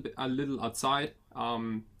a little outside.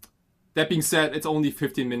 That being said, it's only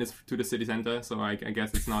 15 minutes to the city center, so I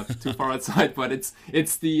guess it's not too far outside. But it's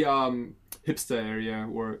the hipster area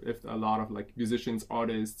where if a lot of like musicians,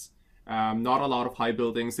 artists, not a lot of high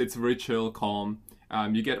buildings. It's very chill, calm.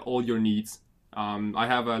 You get all your needs. I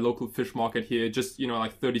have a local fish market here, just, you know,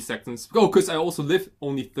 like 30 seconds. Oh, because I also live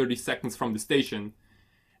only 30 seconds from the station.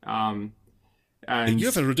 And you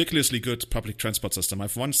have a ridiculously good public transport system.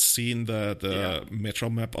 I've once seen the metro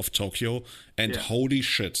map of Tokyo, and holy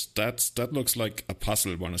shit, that looks like a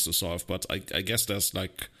puzzle one has to solve. But I guess there's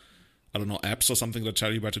like, I don't know, apps or something that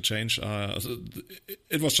tell you where to change.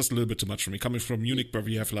 It was just a little bit too much for me. Coming from Munich, where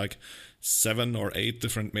we have like 7 or 8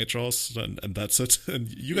 different metros, and that's it. And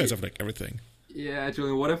you guys have like everything. Yeah,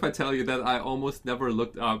 Julian, what if I tell you that I almost never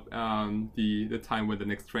looked up the time when the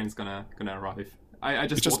next train is gonna arrive? I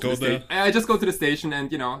just go there. I just go to the station,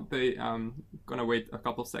 and, you know, they gonna wait a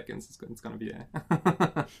couple of seconds. It's gonna be there.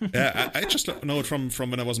 Yeah, I just know it from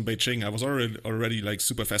when I was in Beijing. I was already like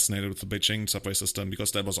super fascinated with the Beijing subway system,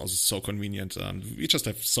 because that was also so convenient. We just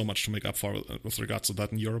have so much to make up for with regards to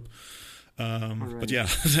that in Europe. Right. But yeah,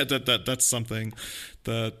 that's something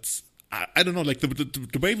that I don't know, like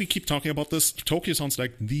the way we keep talking about this, Tokyo sounds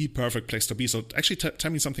like the perfect place to be. So actually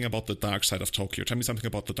tell me something about the dark side of Tokyo. Tell me something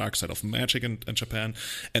about the dark side of magic in Japan.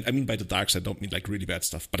 And I mean, by the dark side, I don't mean like really bad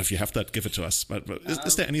stuff. But if you have that, give it to us. But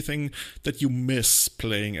is there anything that you miss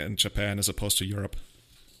playing in Japan as opposed to Europe?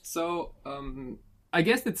 So I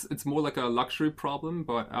guess it's more like a luxury problem.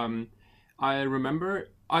 But I remember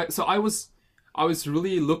I was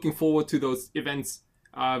really looking forward to those events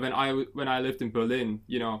when I lived in Berlin.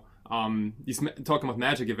 You know. These talking about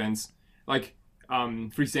magic events, like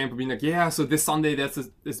for example, being like, yeah, so this Sunday there's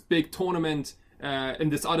this big tournament in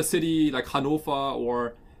this other city, like Hanover,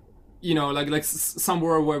 or, you know, like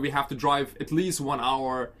somewhere where we have to drive at least 1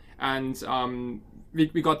 hour, and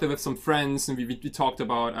we got there with some friends, and we talked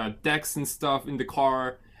about decks and stuff in the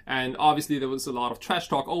car, and obviously there was a lot of trash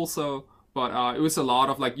talk also, but it was a lot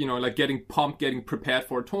of like, you know, like getting pumped, getting prepared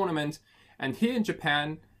for a tournament. And here in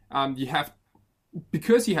Japan,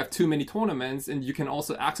 because you have too many tournaments, and you can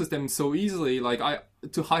also access them so easily, like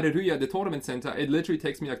to Hareruya, the tournament center, it literally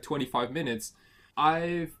takes me like 25 minutes.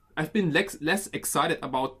 I've been less excited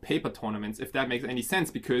about paper tournaments, if that makes any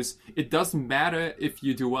sense, because it doesn't matter if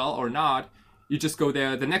you do well or not. You just go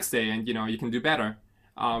there the next day, and, you know, you can do better,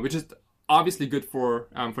 which is obviously good for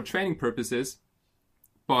training purposes.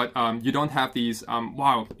 But you don't have these,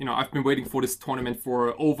 wow, you know, I've been waiting for this tournament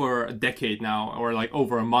for over a decade now, or like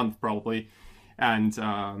over a month probably. And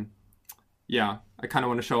yeah, I kind of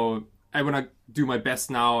want to show, I want to do my best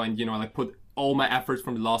now, and, you know, like put all my efforts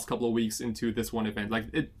from the last couple of weeks into this one event. Like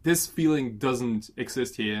this feeling doesn't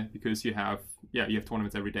exist here, because you have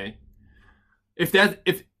tournaments every day. If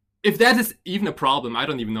that is even a problem, I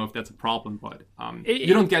don't even know if that's a problem, but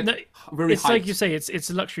you don't get very. It's hyped. Like you say, it's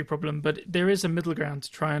a luxury problem, but there is a middle ground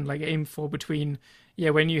to try and like aim for between.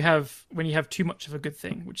 Yeah, when you have too much of a good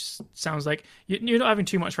thing, which sounds like you're not having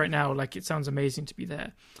too much right now. Like, it sounds amazing to be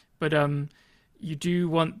there, but you do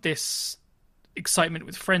want this excitement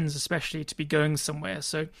with friends, especially, to be going somewhere.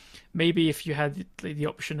 So maybe if you had the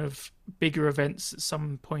option of bigger events at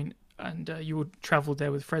some point, and you would travel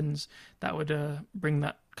there with friends, that would bring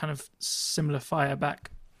that kind of similar fire back.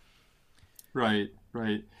 Right.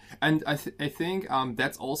 And I think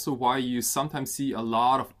that's also why you sometimes see a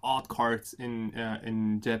lot of odd cards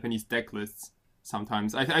in Japanese deck lists.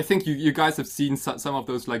 Sometimes I think you guys have seen some of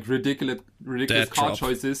those like ridiculous card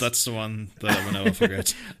choices. That's the one that I will never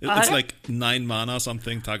forget. It's like 9 mana or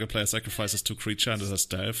something. Target player sacrifices 2 creature and it has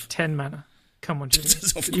stealth. 10 mana. Come on, Jimmy.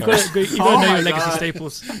 You got to know your legacy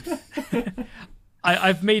staples.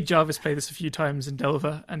 I've made Jarvis play this a few times in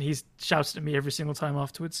Delver, and he's shouted at me every single time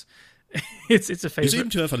afterwards. It's a favorite. You seem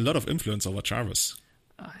to have a lot of influence over Jarvis.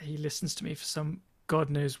 He listens to me for some God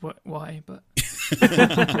knows why, but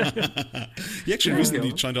he actually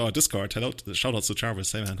recently joined our Discord. Shout out to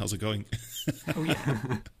Jarvis. Hey man, how's it going? Oh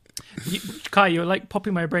yeah. Kai, you're like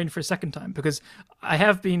popping my brain for a second time, because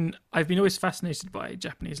I've been always fascinated by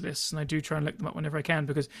Japanese lists, and I do try and look them up whenever I can,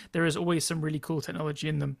 because there is always some really cool technology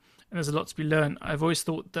in them, and there's a lot to be learned. I've always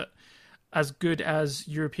thought that as good as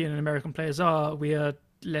European and American players are, we are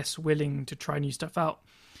less willing to try new stuff out.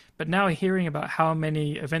 But now hearing about how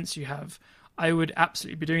many events you have, I would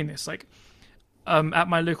absolutely be doing this. Like at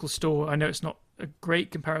my local store, I know it's not a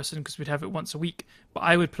great comparison because we'd have it once a week, but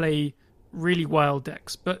I would play really wild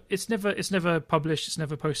decks. But it's never published, it's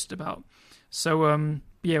never posted about. So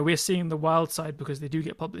yeah, we're seeing the wild side because they do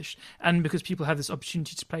get published, and because people have this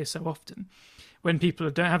opportunity to play so often. When people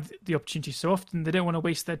don't have the opportunity so often, they don't want to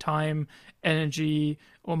waste their time, energy,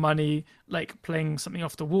 or money like playing something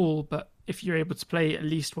off the wall. But if you're able to play at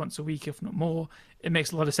least once a week, if not more, it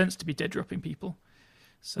makes a lot of sense to be dead dropping people.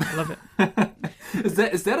 So I love Is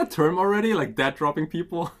it. that a term already? Like dead dropping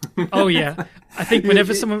people? Oh yeah, I think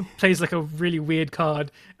whenever someone plays like a really weird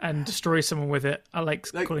card and destroys someone with it, I like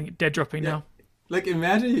calling it dead dropping now. Like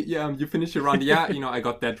imagine you finish your round. Yeah, I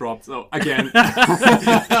got dead dropped. So again.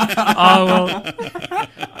 Oh well,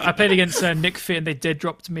 I played against Nick Fit and they dead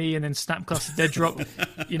dropped me, and then Snapcaster dead drop.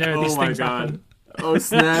 These things happen. Oh,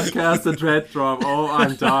 Snapcaster dread drop. Oh,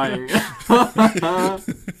 I'm dying.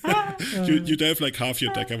 You'd have like half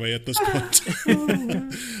your deck away at this point.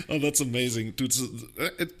 Oh, that's amazing, dude.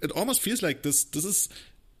 It almost feels like it's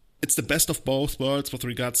the best of both worlds with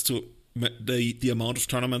regards to the amount of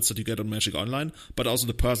tournaments that you get on Magic Online, but also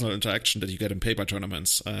the personal interaction that you get in paper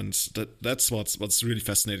tournaments, and that's what's really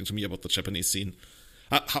fascinating to me about the Japanese scene.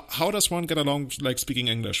 How does one get along, like, speaking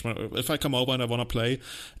English? If I come over and I want to play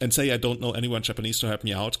and say I don't know anyone Japanese to help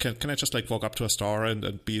me out, can I just, like, walk up to a store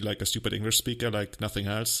and be, like, a stupid English speaker, like, nothing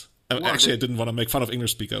else? Actually, I didn't want to make fun of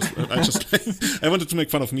English speakers. I wanted to make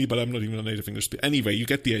fun of me, but I'm not even a native English speaker. Anyway, you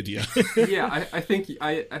get the idea. Yeah, I think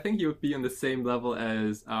you would be on the same level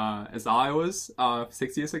as I was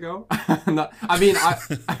 6 years ago.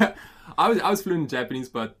 I was fluent in Japanese,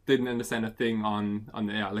 but didn't understand a thing on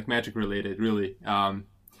like Magic related, really.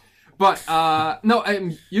 But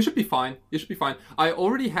you should be fine. You should be fine. I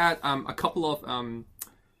already had a couple of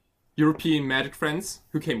European Magic friends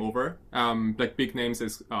who came over. Like big names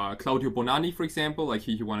as Claudio Bonanni, for example. Like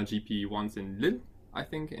he won a GP once in Lille, I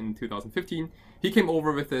think, in 2015. He came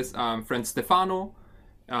over with his friend Stefano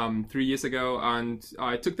 3 years ago, and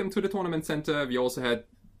I took them to the tournament center. We also had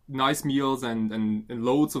nice meals and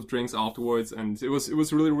loads of drinks afterwards, and it was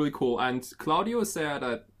really, really cool. And Claudio said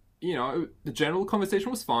that the general conversation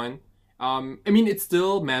was fine. It's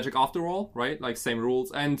still Magic after all, right? Like same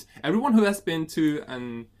rules, and everyone who has been to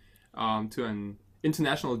an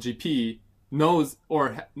international GP knows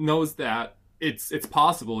that it's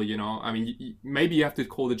possible. Maybe you have to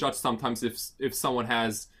call the judge sometimes if someone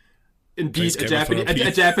has indeed a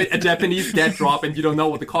Japanese dead drop and you don't know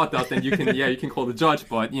what the card does, then you can call the judge.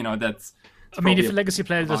 But that's. If a Legacy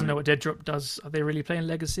player doesn't know what dead drop does, are they really playing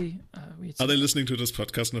Legacy? Are they listening to this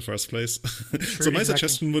podcast in the first place? So my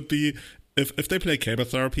suggestion would be, if they play Cable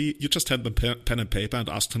Therapy, you just hand them pen and paper and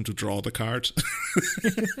ask them to draw the card.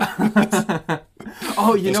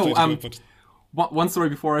 One story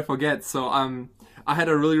before I forget. So I had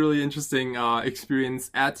a really, really interesting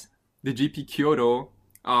experience at the GP Kyoto.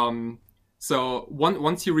 So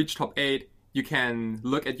once you reach top 8, you can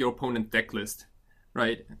look at your opponent's deck list.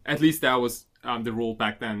 Right, at least that was the rule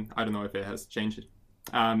back then. I don't know if it has changed.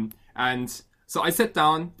 And so I sat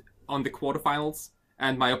down on the quarterfinals,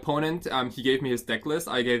 and my opponent, he gave me his deck list.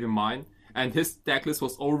 I gave him mine, and his deck list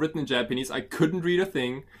was all written in Japanese. I couldn't read a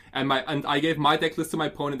thing, and I gave my deck list to my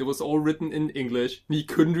opponent. It was all written in English. He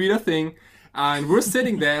couldn't read a thing, and we're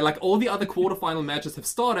sitting there like all the other quarterfinal matches have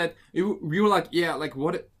started. We were like, yeah, like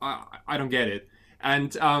what? I don't get it.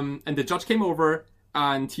 And the judge came over.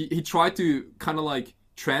 And he tried to kind of like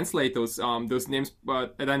translate those names,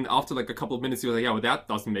 but then after like a couple of minutes, he was like, "Yeah, well, that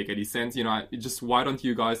doesn't make any sense. Just why don't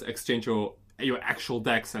you guys exchange your actual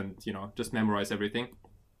decks and just memorize everything?"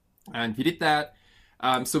 And he did that.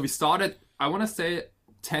 So we started. I want to say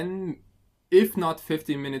 10, if not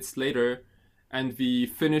 15 minutes later, and we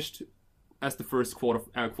finished as the first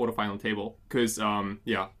quarterfinal table because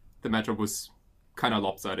the matchup was kind of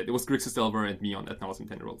lopsided. It was Grixis Delver and me on at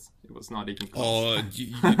 1,010 rolls. It was not even close.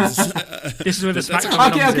 This is where the smack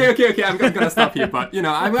Okay. I'm gonna stop here, but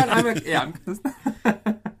I'm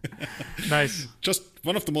nice. Just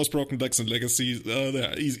one of the most broken decks in Legacy.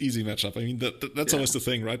 Easy matchup. I mean, that's always the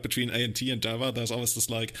thing, right? Between A&T and Delver, there's always this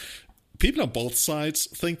like people on both sides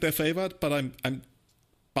think they're favored, but I'm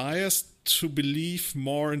biased to believe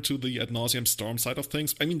more into the ad nauseam Storm side of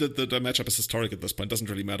things. I mean, the matchup is historic at this point, doesn't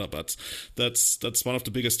really matter, but that's one of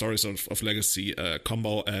the biggest stories of Legacy,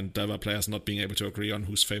 combo and Delver players not being able to agree on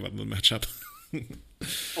who's favored in the matchup.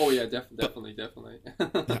 Oh yeah, definitely.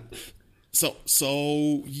 Yeah. So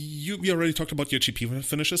we already talked about your GP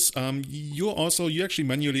finishes. You actually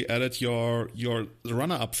manually added your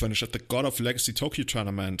runner-up finish at the God of Legacy Tokyo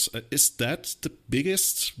tournament. Is that the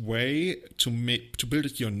biggest way to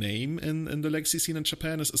build your name in the Legacy scene in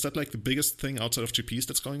Japan? Is that like the biggest thing outside of GPs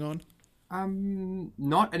that's going on?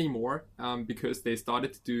 Not anymore. Because they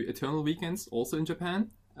started to do Eternal Weekends also in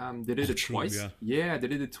Japan. They did it twice. Yeah, they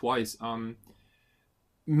did it twice.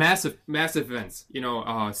 massive events.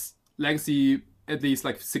 Legacy at least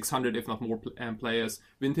like 600, if not more, players.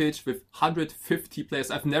 Vintage with 150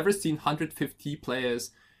 players. I've never seen 150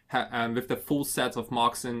 players with the full set of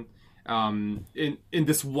Moxen in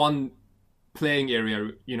this one playing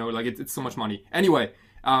area. Like it's so much money. Anyway,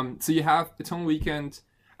 so you have Eternal Weekend,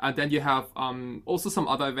 and then you have also some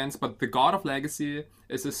other events. But the God of Legacy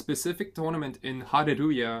is a specific tournament in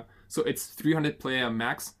Hareruya, so it's 300 player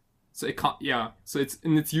max. So it can't, So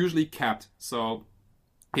it's usually capped. So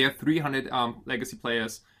you have 300 Legacy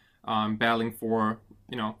players battling for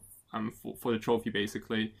for the trophy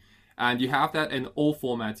basically. And you have that in all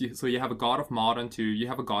formats. So you have a God of Modern 2, you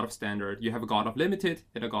have a God of Standard, you have a God of Limited,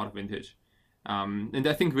 and a God of Vintage. And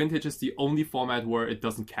I think Vintage is the only format where it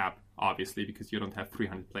doesn't cap, obviously, because you don't have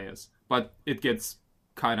 300 players. But it gets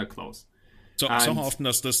kind of close. So how often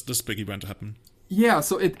does this big event happen? Yeah,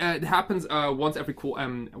 so it happens once every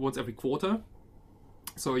quarter.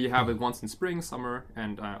 So you have it once in spring, summer,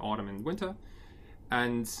 and autumn and winter.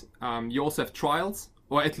 And you also have trials.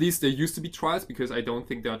 Or at least there used to be trials, because I don't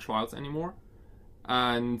think there are trials anymore.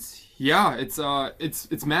 And yeah,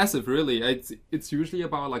 it's massive, really. It's usually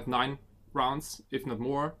about like 9 rounds, if not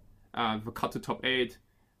more. The cut to top 8.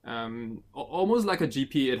 Almost like a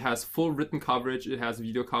GP. It has full written coverage. It has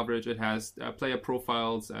video coverage. It has player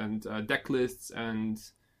profiles and deck lists. And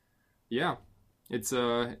yeah, it's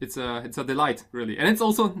a delight, really. And it's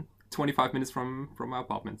also 25 minutes from my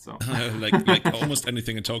apartment, so like almost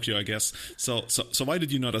anything in Tokyo, I guess. So why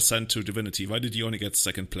did you not ascend to Divinity? Why did you only get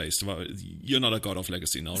second place? Well, you're not a God of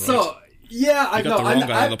Legacy now, right? So yeah, I got the wrong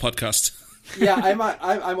guy on the podcast. Yeah,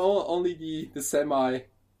 I'm only the semi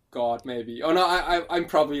God, maybe. Oh no, I'm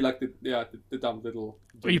probably like the dumb little.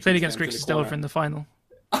 Well, you played against Grixis Delver in the final.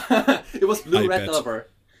 It was blue red Delver.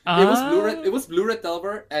 It was blue red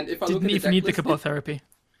Delver, and if I look at the didn't even need the Cabal therapy.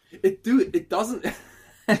 It doesn't.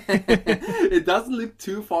 It doesn't look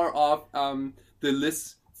too far off the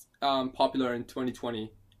list popular in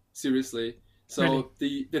 2020. Seriously. So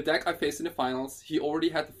really? the deck I faced in the finals, he already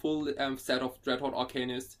had the full set of Dreadhorde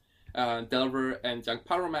Arcanist, Delver, and Young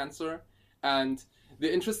Pyromancer. And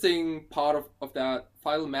the interesting part of that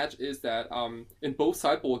final match is that in both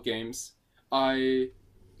sideboard games, I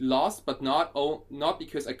lost, but not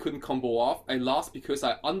because I couldn't combo off. I lost because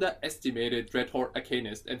I underestimated Dreadhorde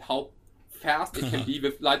Arcanist and how fast it can be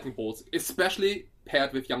with lightning bolts, especially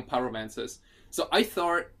paired with Young Pyromancers. So I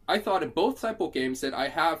thought in both sideboard games that I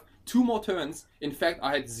have 2 more turns. In fact,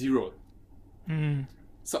 I had 0.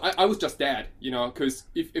 So I was just dead, because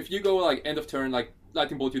if you go like end of turn, like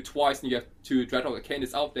lightning bolt you twice and you have 2 Dreadhorde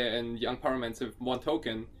Arcanists out there and Young Pyromancer with 1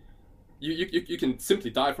 token, you can simply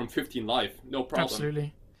die from 15 life, no problem.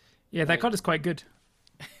 Absolutely. Yeah, that card is quite good.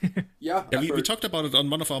 Yeah, we talked about it on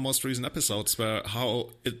one of our most recent episodes, where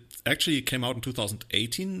how it actually came out in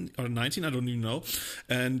 2018 or 19, I don't even know,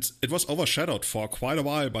 and it was overshadowed for quite a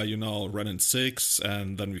while by Renin 6,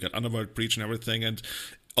 and then we got Underworld Breach and everything, and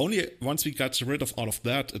only once we got rid of all of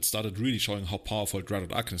that, it started really showing how powerful Dreadhorde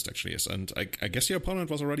Arcanist actually is, and I guess your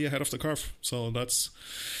opponent was already ahead of the curve, so that's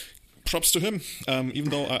props to him,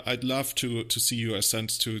 even though I'd love to see you ascend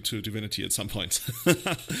to Divinity at some point.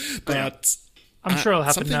 But I'm sure it'll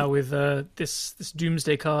happen now with this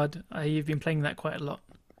Doomsday card. You've been playing that quite a lot.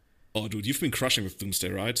 Oh, dude, you've been crushing with Doomsday,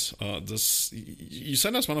 right? You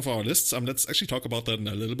sent us one of our lists. Let's actually talk about that in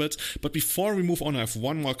a little bit. But before we move on, I have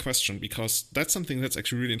one more question, because that's something that's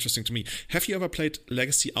actually really interesting to me. Have you ever played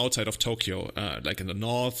Legacy outside of Tokyo, like in the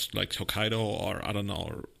north, like Hokkaido, or I don't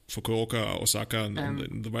know, Fukuoka, Osaka,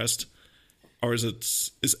 in the west? Or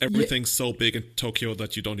is everything so big in Tokyo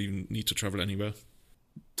that you don't even need to travel anywhere?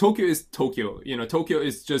 Tokyo is Tokyo. Tokyo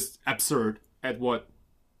is just absurd at what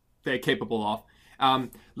they're capable of.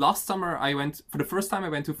 Last summer, for the first time I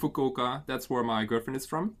went to Fukuoka. That's where my girlfriend is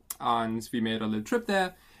from. And we made a little trip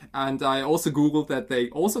there. And I also Googled that they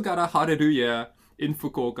also got a Hareruya in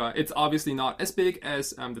Fukuoka. It's obviously not as big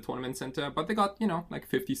as the tournament center, but they got, like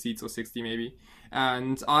 50 seats or 60 maybe.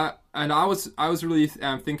 And I was really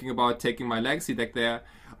thinking about taking my Legacy deck there.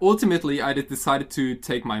 Ultimately, I decided to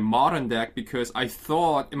take my Modern deck, because I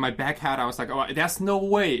thought in my back hat, I was like, oh, there's no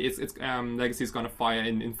way it's Legacy is gonna fire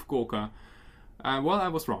in Fukuoka. Well, I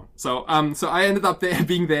was wrong. So I ended up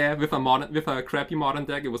being there with a crappy Modern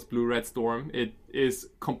deck. It was Blue Red Storm. It is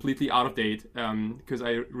completely out of date, because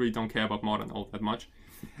I really don't care about Modern all that much.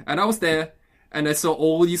 And I was there, and I saw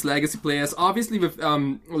all these Legacy players, obviously with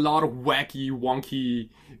a lot of wacky, wonky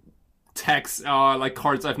techs, like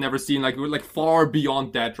cards I've never seen, like far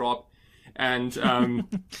beyond Dead Drop, and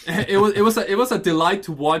it was a delight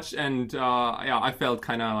to watch. And I felt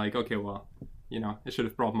kind of like, okay, well, I should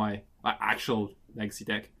have brought my actual Legacy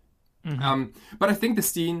deck. But I think the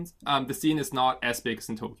scene is not as big as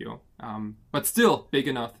in Tokyo, but still big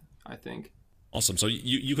enough, I think. Awesome. So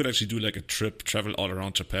you could actually do like a trip, travel all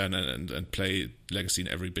around Japan and play Legacy in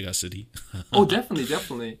every bigger city. Oh,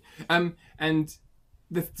 definitely. And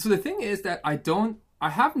the thing is that I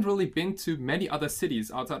haven't really been to many other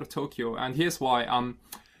cities outside of Tokyo, and here's why.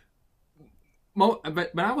 But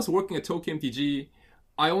when I was working at Tokyo MTG,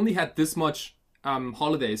 I only had this much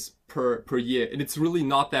holidays per year, and it's really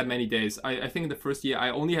not that many days. I think in the first year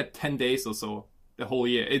I only had 10 days or so the whole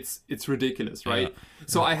year. It's ridiculous, right? Yeah.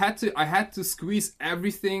 So I had to squeeze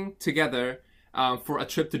everything together for a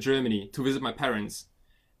trip to Germany to visit my parents.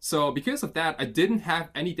 So because of that, I didn't have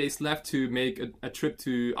any days left to make a trip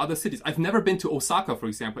to other cities. I've never been to Osaka, for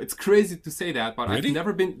example. It's crazy to say that, but really?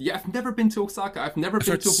 I've never been to Osaka. I've never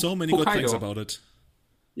been to so many Hokkaido. Good things about it.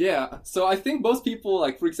 Yeah, so I think most people,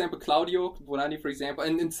 like, for example, Claudio Bonani, for example,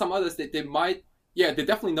 and some others, they might, they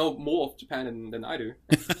definitely know more of Japan than I do.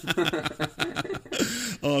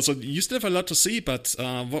 So you still have a lot to see, but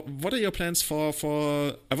what are your plans for,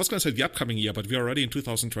 I was going to say the upcoming year, but we're already in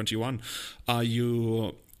 2021.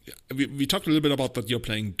 We talked a little bit about that you're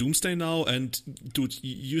playing Doomsday now, and dude,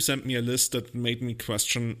 you sent me a list that made me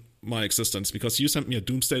question my existence, because you sent me a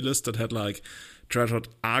Doomsday list that had like Dreadhorde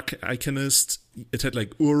Arcanist, it had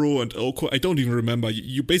like Uro and Oko. I don't even remember.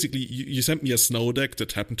 You basically you sent me a snow deck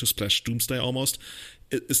that happened to splash Doomsday almost.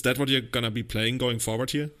 Is that what you're gonna be playing going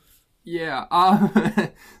forward here? Yeah.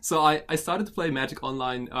 So I started to play Magic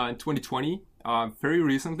Online in 2020, very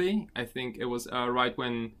recently. I think it was right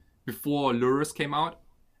before Lurus came out.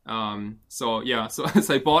 So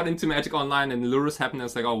I bought into Magic Online and Lurus happened. I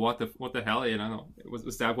was like, oh, what the hell? You know,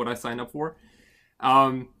 was that what I signed up for?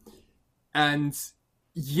 And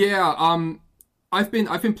yeah, I've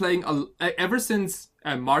been playing ever since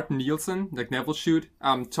Martin Nielsen, like Neville Shoot,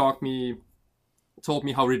 told me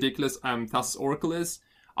how ridiculous Thassa's Oracle is.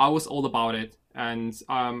 I was all about it, and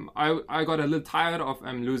I got a little tired of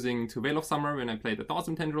losing to Veil of Summer when I played the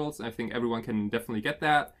Thousand Tendrils. I think everyone can definitely get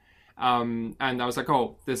that. And I was like,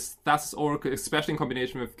 oh, this Thassa's Oracle, especially in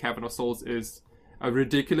combination with Cavern of Souls, is a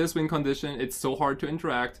ridiculous win condition. It's so hard to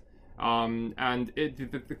interact. And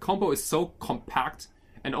the combo is so compact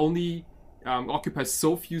and only occupies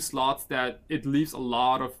so few slots that it leaves a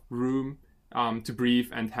lot of room to breathe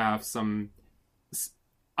and have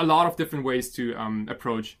a lot of different ways to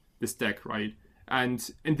approach this deck, right? And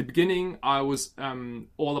in the beginning, I was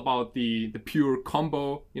all about the pure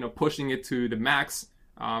combo, pushing it to the max,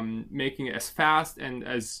 making it as fast and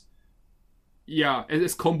as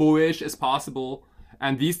combo-ish as possible.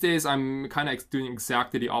 And these days, I'm kind of doing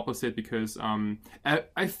exactly the opposite, because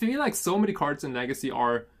I feel like so many cards in Legacy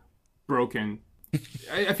are broken.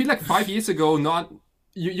 I feel like 5 years ago,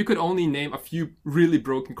 you could only name a few really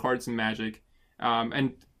broken cards in Magic.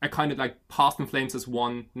 And I kind of like Past in Flames as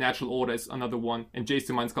one, Natural Order as another one, and Jace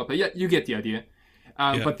the Mind Sculptor. Yeah, you get the idea.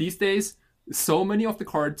 But these days, so many of the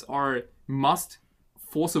cards are must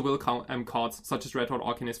Force of Will cards, such as Dreadhorde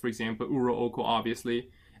Arcanist, for example, Uro Oko, obviously,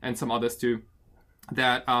 and some others too,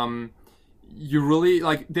 that you really,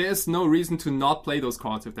 like, there's no reason to not play those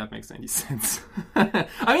cards, if that makes any sense.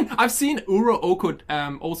 I mean, I've seen Uro Oko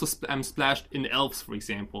also splashed in Elves, for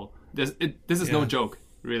example. This is no joke.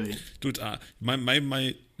 Really? Dude,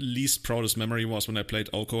 my least proudest memory was when I played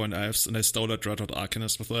Oko and Elves and I stole a Dreadhorde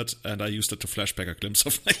Arcanist with it, and I used it to flashback a Glimpse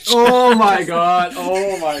of Nature. Oh my god!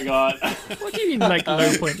 What do you mean, like,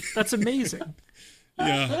 low point? That's amazing.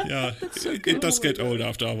 Yeah. So it does get old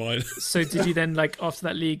after a while. So did you then, like, after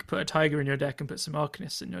that league, put a Tiger in your deck and put some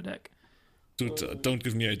Arcanists in your deck? Dude, don't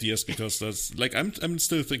give me ideas, because that's like I'm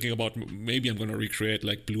still thinking about maybe I'm gonna recreate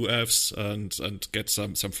like Blue Elves and get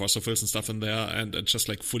some Fossils and stuff in there and just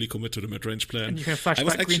like fully commit to the mid-range plan. And you can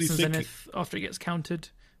flashback Green Zenith after it gets countered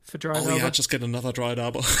for Dry Arbor. Yeah, just get another Dry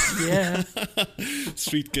Arbor. Yeah.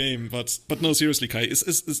 Sweet game, but no, seriously, Kai,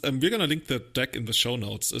 we're gonna link the deck in the show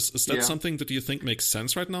notes. Is that something that you think makes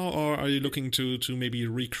sense right now, or are you looking to maybe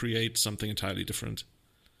recreate something entirely different?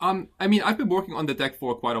 I mean, I've been working on the deck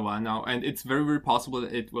for quite a while now, and it's very, very possible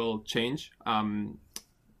that it will change,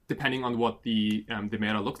 depending on what the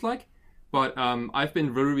meta looks like. But I've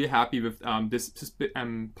been very, very happy with this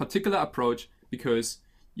particular approach, because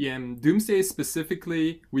Doomsday is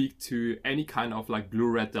specifically weak to any kind of like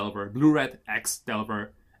Blue-Red Delver, Blue-Red X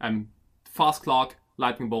Delver, Fast Clock,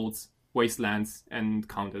 Lightning Bolts, Wastelands, and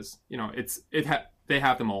Counters. They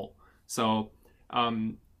have them all. So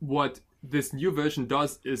what this new version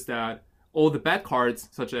does is that all the bad cards,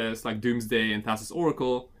 such as like Doomsday and Thassa's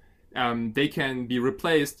Oracle, they can be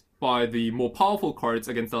replaced by the more powerful cards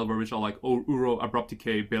against Delver, which are like Uro, Abrupt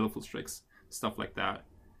Decay, Baleful Strix, stuff like that.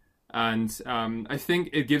 And I think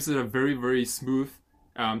it gives it a very, very smooth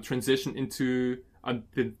transition into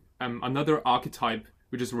another archetype,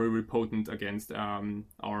 which is very, very potent against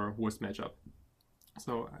our worst matchup.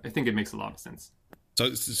 So I think it makes a lot of sense.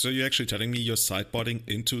 So you're actually telling me you're sideboarding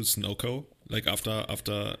into Snoko, like after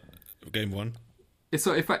game 1?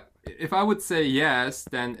 So if I would say yes,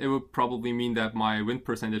 then it would probably mean that my win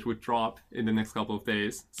percentage would drop in the next couple of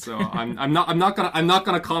days. So I'm not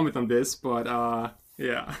gonna comment on this, but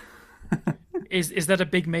yeah. Is that a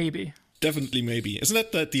big maybe? Definitely maybe.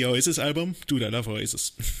 Isn't that the Oasis album? Dude, I love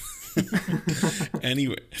Oasis.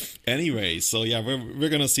 anyway, so yeah, we're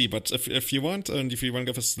gonna see. But if you want, and if you want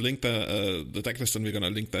to give us a link the deck list, then we're gonna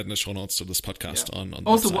link that in the show notes to this podcast on the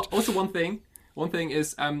website. Also one thing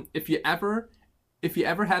is if you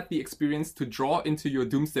ever had the experience to draw into your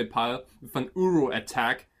Doomsday pile with an Uro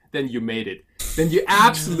attack, then you made it. Then you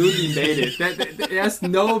absolutely made it. There's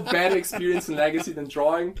no better experience in Legacy than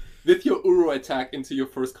drawing with your Uro attack into your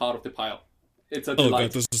first card of the pile. It's a delight. Oh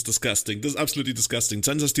god, this is disgusting. This is absolutely disgusting.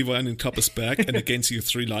 Senses Divine in Copper's back, and it gains you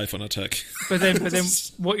 3 life on attack. But then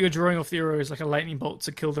what you're drawing off the Uro is like a lightning bolt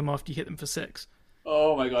to kill them after you hit them for 6.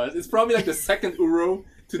 Oh my god, it's probably like the second Uro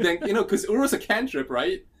to then, because Uro's a cantrip,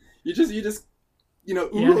 right? You just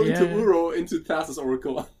Uro into Uro into Thassa's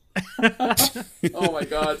Oracle. Oh my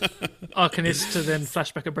god. Arcanist to then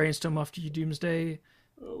flashback a Brainstorm after you Doomsday.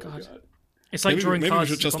 Oh my god. It's like drawing maybe cards.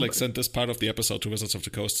 We should just send this part of the episode to Wizards of the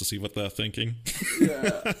Coast to see what they're thinking.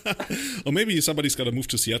 Yeah. Or maybe somebody's got to move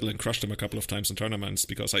to Seattle and crush them a couple of times in tournaments,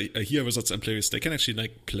 because I hear Wizards and players, they can actually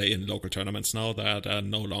play in local tournaments now. They're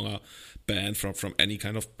no longer banned from any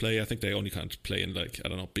kind of play. I think they only can't play in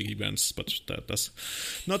big events, but there's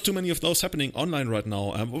not too many of those happening online right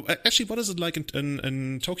now. Actually, what is it like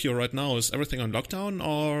in Tokyo right now? Is everything on lockdown,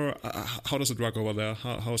 or how does it work over there?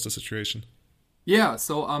 How is the situation? Yeah,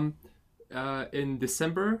 so in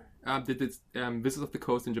December, the Wizards of the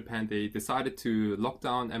Coast in Japan, they decided to lock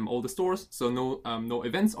down all the stores, so no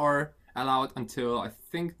events are allowed until I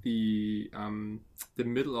think the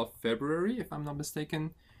middle of February, if I'm not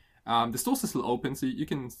mistaken. The stores are still open, so you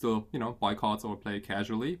can still buy cards or play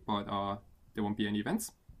casually, but there won't be any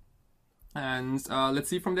events. And let's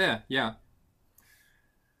see from there. Yeah.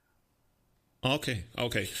 Okay.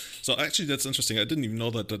 So actually that's interesting. I didn't even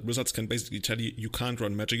know that Wizards can basically tell you can't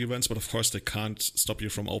run Magic events, but of course they can't stop you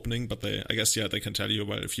from opening. But they can tell you,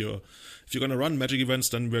 well, if you're going to run Magic events,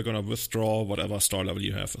 then we're going to withdraw whatever star level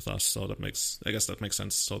you have with us. So that makes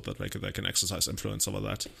sense, so that they can exercise influence over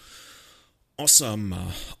that. Awesome.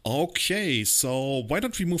 Okay, so why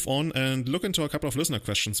don't we move on and look into a couple of listener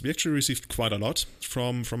questions. We actually received quite a lot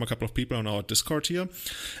from a couple of people on our Discord here.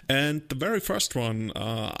 And the very first one,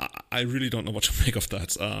 I really don't know what to make of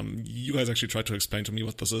that. You guys actually tried to explain to me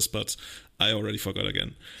what this is, but I already forgot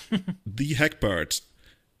again. The Hackbird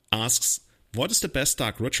asks, what is the best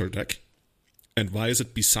Dark Ritual deck? And why is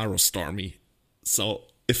it Bizarro Stormy? So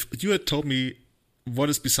if you had told me what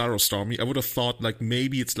is Bizarro Stormy, I would have thought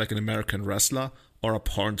maybe it's like an American wrestler or a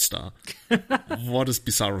porn star. What is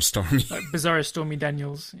Bizarro Stormy? Like Bizarro Stormy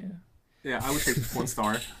Daniels. Yeah. Yeah, I would take the porn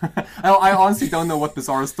star. I honestly don't know what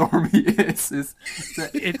Bizarro Stormy is.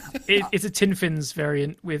 It's a Tin Fins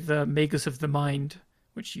variant with Magus of the Mind,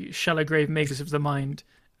 which you Shallow Grave Magus of the Mind,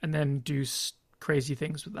 and then do crazy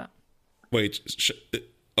things with that. Wait,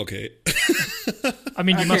 okay. I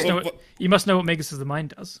mean, you must know what Magus of the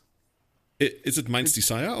Mind does. Is it Mind's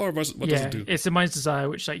Desire, or what does it do? It's a Mind's Desire,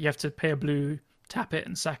 which you have to pay a blue, tap it,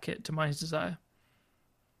 and sack it to Mind's Desire.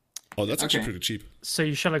 Oh, that's actually pretty cheap. So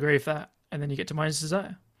you Shallow Grave that, and then you get to Mind's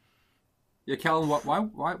Desire. Yeah, Callan,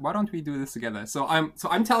 why don't we do this together? So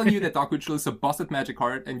I'm telling you that Dark Ritual is a busted magic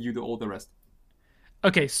card, and you do all the rest.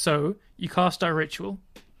 Okay, so you cast Dark Ritual,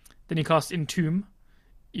 then you cast Entomb.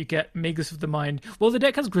 You get Magus of the Mind. Well, the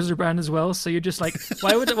deck has Griselbrand as well, so you're just like,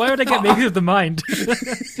 why would I get Magus of the Mind?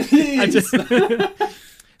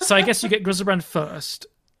 So I guess you get Griselbrand first,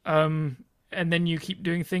 and then you keep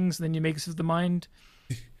doing things, and then you Magus of the Mind.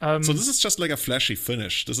 So this is just like a flashy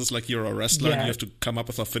finish. This is like you're a wrestler and you have to come up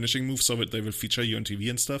with a finishing move so that they will feature you on TV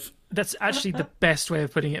and stuff. That's actually the best way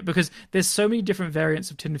of putting it, because there's so many different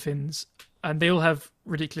variants of Tin Fins, and they all have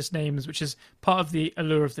ridiculous names, which is part of the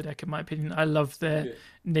allure of the deck, in my opinion. I love their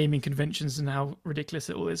naming conventions and how ridiculous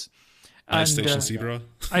it all is. Ice Station Zebra.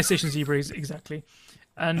 Ice Station Zebra, exactly.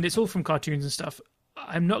 And it's all from cartoons and stuff.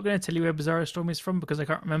 I'm not going to tell you where Bizarro Storm is from because I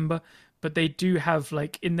can't remember, but they do have,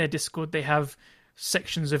 in their Discord, they have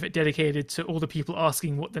sections of it dedicated to all the people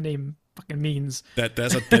asking what the name fucking means. That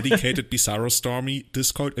there's a dedicated Bizarro Stormy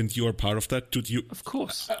Discord, and you are part of that. Dude, you Of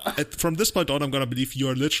course. from this point on, I'm gonna believe you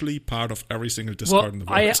are literally part of every single Discord in the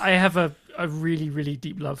world. I have a really, really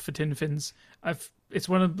deep love for Tin Fins. It's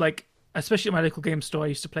one of, like, especially at my local game store, I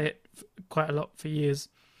used to play it quite a lot for years.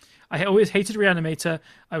 I always hated Reanimator.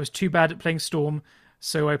 I was too bad at playing Storm,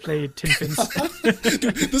 so I played Tin Fins.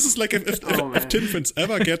 Dude, this is like if Tin Fins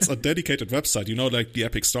ever gets a dedicated website, you know, like the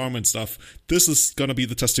Epic Storm and stuff, this is gonna be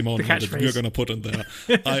the testimonial that we're gonna put in there.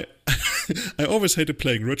 I always hated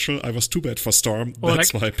playing Ritual. I was too bad for Storm.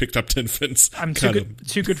 That's why I picked up Tin Fins. I'm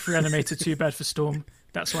too good for Reanimator, too bad for Storm.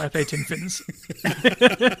 That's why I play Tin Fins.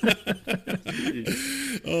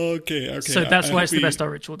 Okay. So that's why it's the best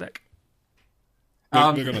Dark Ritual deck.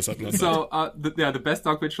 We're gonna settle on that. So the best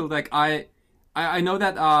Dark Ritual deck, I know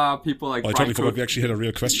that people like I Brian totally Cook, forgot we actually had a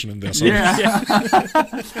real question in there. Sorry. Yeah.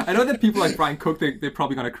 I know that people like Brian Cook, they're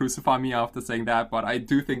probably going to crucify me after saying that, but I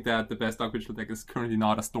do think that the best Dark Ritual deck is currently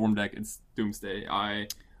not a Storm deck, it's Doomsday. I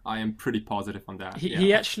am pretty positive on that.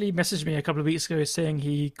 He actually messaged me a couple of weeks ago saying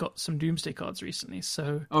he got some Doomsday cards recently.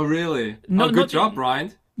 So Oh, really? Good job,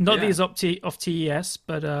 Brian. Not these off TES,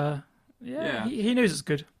 but he knows it's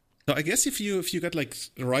good. So I guess if you get like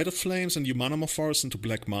Rite of Flames and you Manamorphose into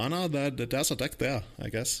black mana, that there's a deck there, I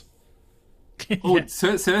guess.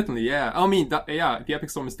 Certainly, yeah. I mean, the Epic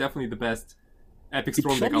Storm is definitely the best Epic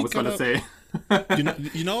Storm deck, I was going to say.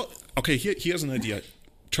 you know, okay, here's an idea.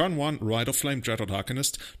 Turn 1, Rite of Flame, Dreadhorde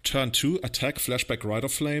Arcanist. Turn 2, attack, flashback, Rite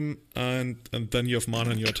of Flame, and then you have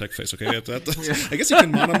mana in your attack phase. Okay, I guess you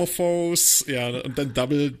can Manamorphose, and then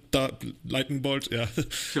double Lightning Bolt. Yeah,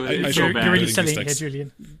 You're really selling it here,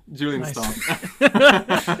 Julian. Julian, nice. Stop.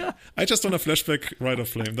 I just want a flashback Rite of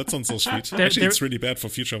Flame. That sounds so sweet. Actually, it's really bad for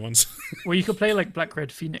future ones. Well, you could play like Black Red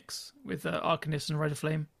Phoenix with Arcanist and Rite of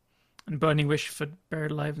Flame, and Burning Wish for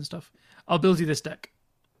Buried Alive and stuff. I'll build you this deck.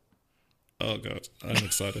 Oh god, I'm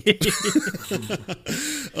excited.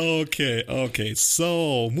 Okay.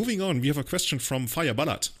 So, moving on, we have a question from Fire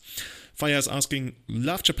Ballard. Fire is asking,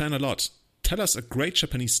 love Japan a lot. Tell us a great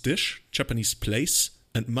Japanese dish, Japanese place,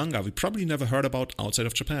 and manga we probably never heard about outside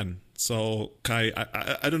of Japan. So, Kai,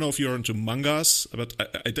 I don't know if you're into mangas, but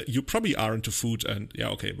you probably are into food and,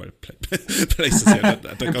 places. Yeah,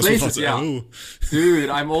 that goes places, Dude,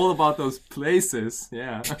 I'm all about those places.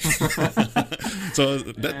 Yeah. So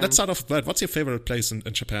let's start off with that. What's your favorite place in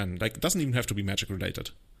Japan? Like, it doesn't even have to be magic related.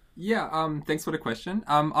 Yeah, thanks for the question.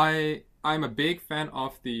 I'm a big fan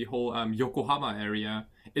of the whole Yokohama area.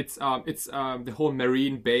 It's the whole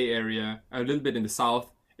Marine Bay area, a little bit in the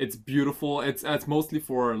south. It's beautiful. It's mostly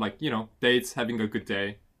for, like, you know, dates, having a good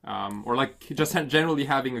day, or like just generally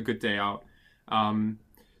having a good day out.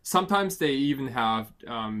 Sometimes they even have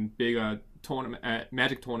bigger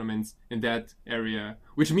magic tournaments in that area,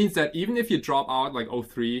 which means that even if you drop out like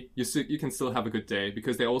 03, you can still have a good day,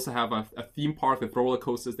 because they also have a theme park with roller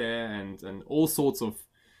coasters there and all sorts of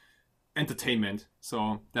entertainment.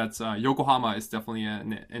 So that's Yokohama is definitely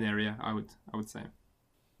an area I would say.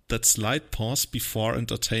 That slight pause before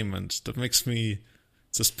entertainment, that makes me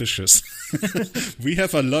suspicious. We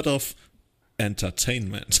have a lot of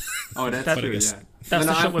entertainment. Oh, that's true, yeah. That's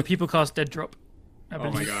the shop where people cast Dead Drop.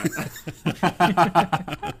 Oh my god.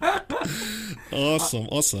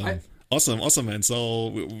 Awesome, man. So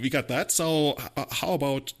we got that. So how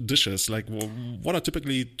about dishes? Like, what are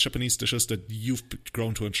typically Japanese dishes that you've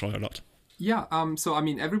grown to enjoy a lot? Yeah, so I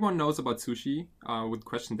mean, everyone knows about sushi, would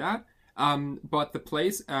question that. But the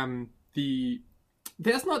place,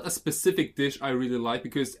 there's not a specific dish I really like,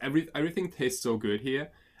 because everything tastes so good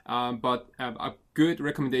here. But a good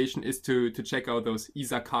recommendation is to check out those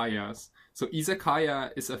izakayas. So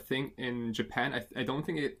izakaya is a thing in Japan. I don't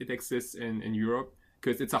think it exists in Europe,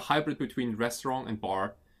 because it's a hybrid between restaurant and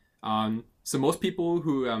bar. So most people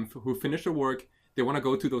who finish their work, they want to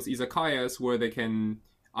go to those izakayas where they can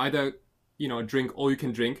either, you know, drink all you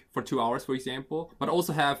can drink for 2 hours, for example, but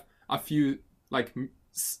also have a few like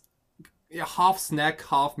half snack,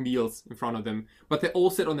 half meals in front of them. But they all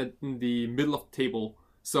sit in the middle of the table.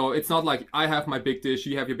 So it's not like I have my big dish,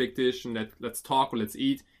 you have your big dish, and let's talk or let's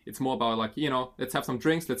eat. It's more about like, you know, let's have some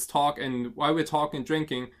drinks, let's talk. And while we're talking and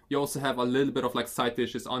drinking, you also have a little bit of like side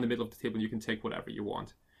dishes on the middle of the table. You can take whatever you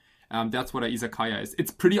want. That's what a izakaya is.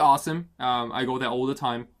 It's pretty awesome. I go there all the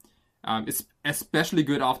time. It's especially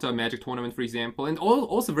good after a magic tournament, for example. And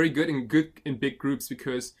also very good in big groups,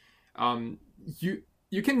 because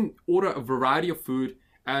you can order a variety of food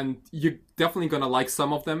and you're definitely going to like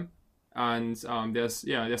some of them. And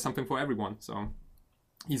there's something for everyone. So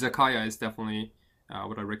izakaya is definitely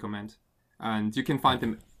what I recommend, and you can find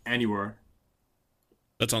them anywhere.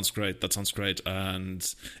 That sounds great. That sounds great. And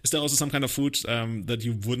is there also some kind of food that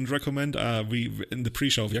you wouldn't recommend? We in the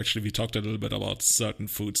pre-show we talked a little bit about certain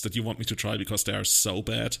foods that you want me to try because they are so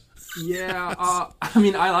bad. Yeah, I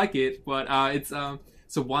mean I like it, but it's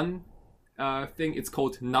so one thing. It's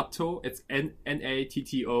called natto. It's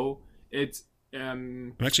natto. It's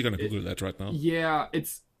I'm actually gonna Google that right now. Yeah,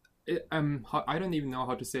 I don't even know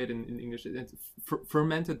how to say it in English. It's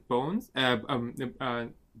fermented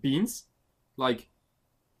beans, like.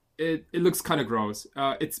 It looks kind of gross.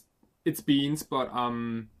 It's beans, but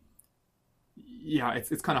yeah,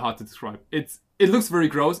 it's kind of hard to describe. It looks very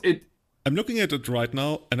gross. I'm looking at it right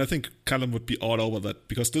now, and I think Callum would be all over that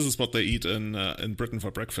because this is what they eat in Britain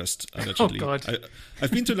for breakfast. Allegedly. Oh God!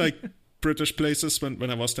 I've been to like British places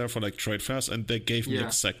when I was there for like trade fairs, and they gave me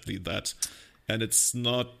exactly that. And it's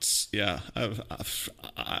not. Yeah, I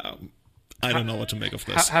don't know what to make of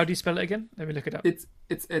this. How do you spell it again? Let me look it up. It's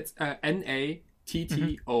natto.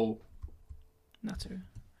 Natto.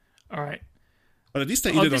 All right. But at least I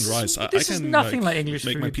eat it on rice. This I is can nothing like English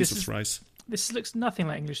make food. my piece of rice. This looks nothing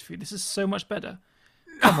like English food. This is so much better.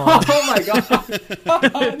 Come on. Oh my god.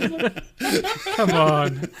 Come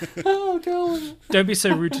on. Oh god. Don't be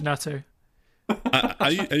so rude to natto.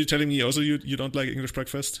 Are you telling me also you don't like English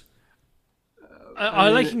breakfast? I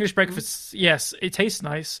like English breakfast. Yes, it tastes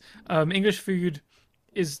nice. English food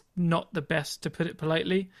is not the best, to put it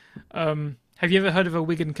politely. Have you ever heard of a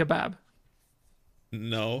Wigan kebab?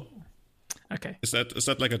 No. Okay. Is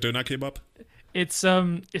that like a doner kebab? It's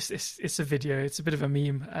a video. It's a bit of a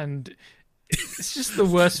meme, and it's just the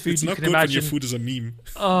worst food it's you not can good imagine. When your food is a meme.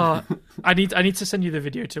 Oh, I need to send you the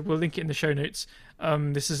video too. We'll link it in the show notes.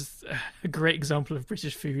 This is a great example of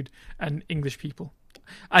British food and English people.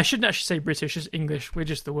 I shouldn't actually say British, it's English. We're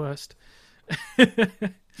just the worst.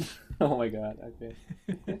 Oh my god, okay.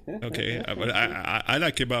 Okay, I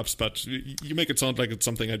like kebabs, but you make it sound like it's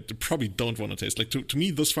something I probably don't want to taste. Like to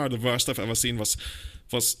me, thus far, the worst I've ever seen was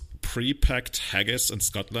pre-packed haggis in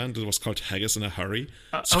Scotland. It was called haggis in a hurry.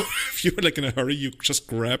 So if you were like in a hurry, you just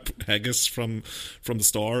grab haggis from the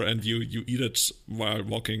store and you eat it while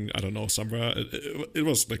walking, I don't know, somewhere. It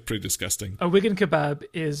was like pretty disgusting. A Wigan kebab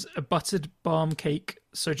is a buttered balm cake,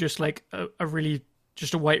 so just like a really,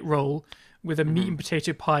 just a white roll with a meat and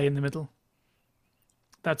potato pie in the middle.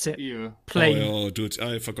 That's it. Ew. Plain. Oh, dude,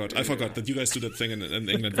 I forgot that you guys do that thing in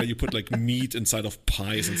England where you put like meat inside of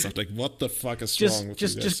pies and stuff. Like, what the fuck is wrong with you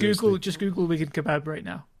guys? Just Google Wigan kebab right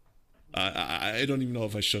now. I don't even know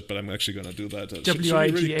if I should, but I'm actually gonna do that. Should we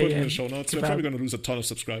really put it in the show notes? We're probably gonna lose a ton of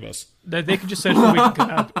subscribers. They can just search for Wigan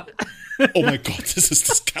kebab. Oh my god, this is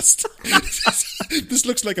disgusting. This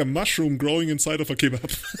looks like a mushroom growing inside of a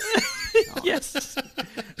kebab. Yes.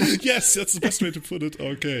 Yes, that's the best way to put it.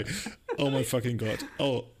 Okay. Oh my fucking god.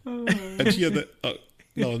 Oh. And here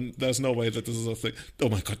no, there's no way that this is a thing. Oh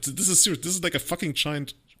my god, this is serious. This is like a fucking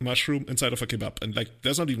giant mushroom inside of a kebab. And like,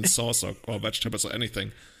 there's not even sauce or vegetables or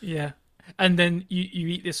anything. Yeah. And then you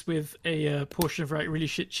eat this with a portion of like really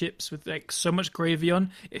shit chips with like so much gravy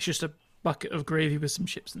on. It's just a bucket of gravy with some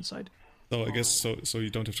chips inside. So I guess so you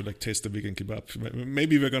don't have to like taste the vegan kebab.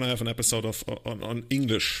 Maybe we're gonna have an episode on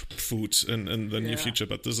English food in the near future,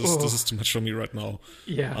 but this is too much for me right now.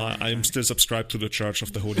 Yeah, I'm still subscribed to the Church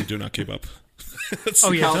of the Holy Doner Kebab.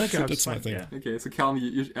 That's my thing. Yeah. Okay, so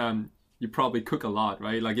Callum, you probably cook a lot,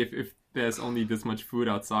 right? Like if there's only this much food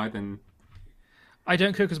outside, then I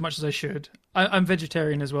don't cook as much as I should. I'm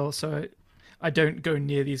vegetarian as well, so I don't go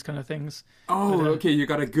near these kind of things. Oh, but, okay. You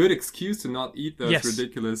got a good excuse to not eat those yes.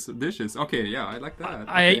 ridiculous dishes. Okay, yeah, I like that.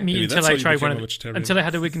 I ate meat until I tried one until I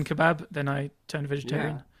had a Wigan kebab. Then I turned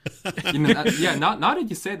vegetarian. Yeah. Now that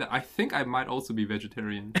you say that, I think I might also be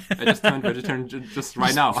vegetarian. I just turned vegetarian just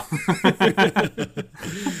right now.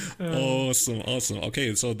 Awesome.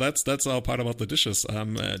 Okay, so that's our part about the dishes.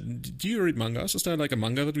 Do you read mangas? Is there like a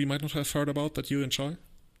manga that we might not have heard about that you enjoy?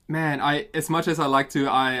 Man, as much as I like to,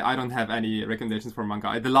 I don't have any recommendations for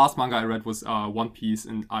manga. The last manga I read was One Piece,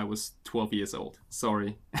 and I was 12 years old.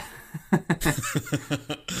 Sorry.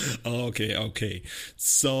 Okay.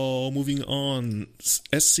 So, moving on.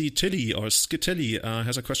 SC Tilly, or Skittilly,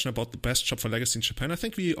 has a question about the best shop for Legacy in Japan. I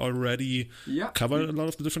think we already covered a lot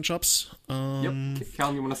of the different shops. Yep.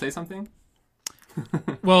 Calum, you want to say something?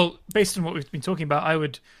 Well, based on what we've been talking about, I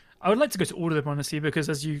would like to go to all of them, honestly, because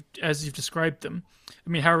as you've described them, I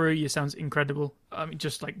mean, Haruya sounds incredible. I mean,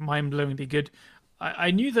 just like mind-blowingly good. I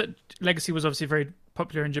knew that Legacy was obviously very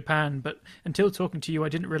popular in Japan, but until talking to you, I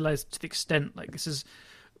didn't realize to the extent. Like, this is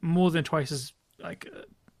more than twice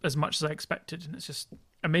as much as I expected, and it's just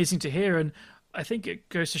amazing to hear. And I think it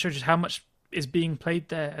goes to show just how much is being played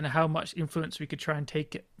there, and how much influence we could try and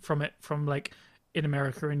take from like in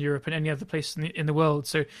America and Europe and any other place in the world.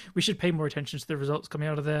 So we should pay more attention to the results coming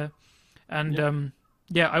out of there. And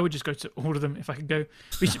I would just go to all of them if I could go.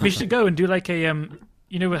 We should go and do like a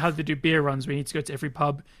you know how they do beer runs? We need to go to every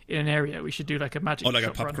pub in an area. We should do like a magic. Like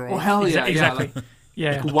shop a pub run. crawl. Oh hell yeah! Exactly.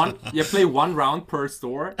 Yeah. Play one round per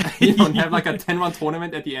store. And have like a 10-round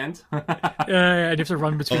tournament at the end. And you have to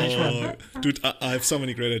run between each one. Dude, I have so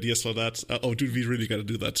many great ideas for that. Dude, we really got to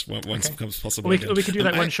do that once it becomes possible. We could do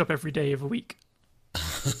like one shop every day of a week.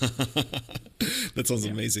 That sounds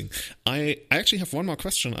amazing. I actually have one more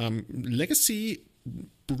question. Legacy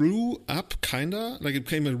blew up, kinda like it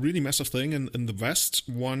became a really massive thing in the West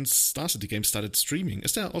once Star City Games started streaming.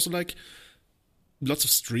 Is there also like lots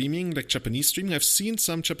of streaming, like Japanese streaming? I've seen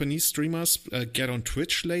some Japanese streamers get on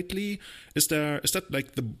Twitch lately. Is that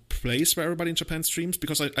like the place where everybody in Japan streams?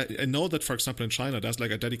 Because I know that, for example, in China there's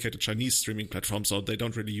like a dedicated Chinese streaming platform, so they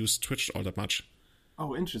don't really use Twitch all that much.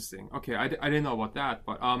 Oh, interesting. Okay, I didn't know about that,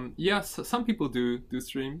 but yes, some people do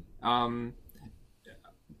stream.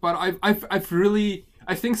 But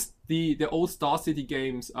I think the old Star City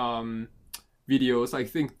Games videos, I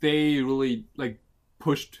think they really like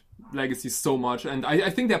pushed Legacy so much, and I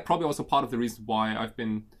think they're probably also part of the reason why I've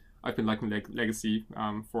been liking Legacy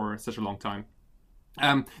for such a long time.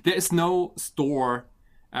 There is no store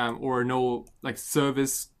or no like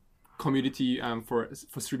service community for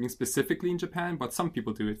streaming specifically in Japan, but some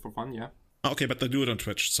people do it for fun. Yeah. Okay, but they do it on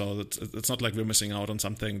Twitch, so it's not like we're missing out on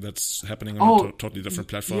something that's happening on a totally different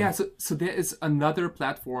platform. Yeah, so there is another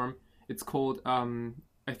platform. It's called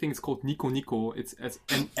I think it's called Nico Nico. It's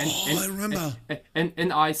I remember.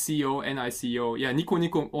 Nico. Yeah, Nico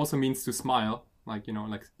Nico also means to smile, like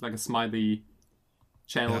like a smiley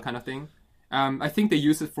channel kind of thing. I think they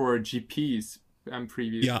use it for GPs.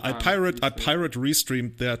 Previous. Yeah, I pirate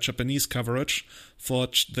restreamed their Japanese coverage for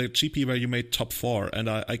the GP where you made top 4, and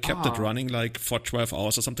I kept it running like for 12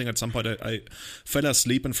 hours or something. At some point I fell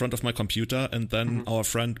asleep in front of my computer, and then our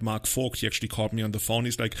friend Mark Vogt, he actually called me on the phone.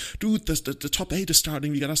 He's like, dude, the top 8 is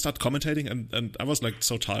starting, we gotta start commentating, and I was like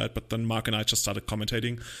so tired, but then Mark and I just started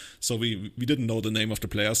commentating, so we didn't know the name of the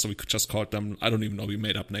players, so we could just call them, I don't even know, we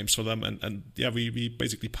made up names for them, and yeah, we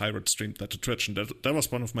basically pirate streamed that to Twitch, and that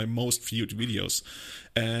was one of my most viewed videos.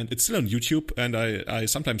 And it's still on YouTube, and I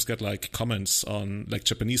sometimes get like comments on like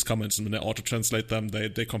Japanese comments, and when I auto translate them,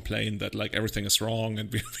 they complain that like everything is wrong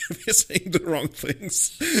and we're saying the wrong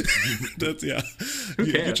things.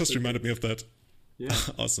 You just reminded me of that. Yeah.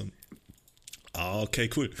 Awesome. Okay,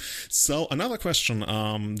 cool. So another question.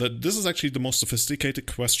 This is actually the most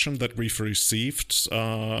sophisticated question that we've received.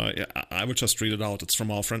 I will just read it out. It's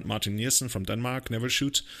from our friend Martin Nielsen from Denmark. Never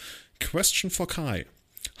shoot. Question for Kai.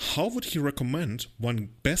 How would he recommend one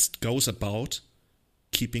best goes about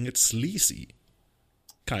keeping it sleazy?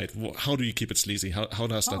 Kai, how do you keep it sleazy? How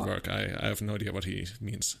does that work? I have no idea what he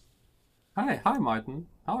means. Hi, Martin.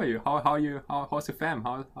 How are you? How are you? How's your fam?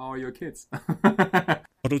 How are your kids?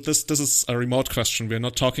 Although this is a remote question. We're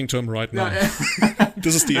not talking to him right now.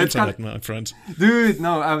 This is the internet, my friend. Dude,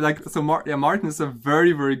 no, I'm like, so Martin is a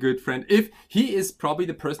very, very good friend. If he is probably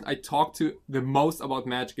the person I talked to the most about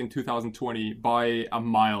Magic in 2020 by a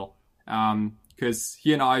mile. Because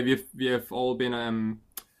he and I, we have all been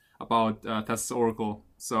about Thassa's Oracle.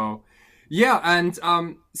 So yeah, and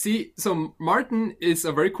so Martin is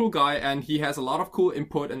a very cool guy, and he has a lot of cool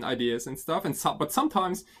input and ideas and stuff. But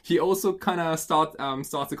sometimes he also kind of starts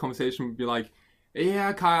the conversation and be like,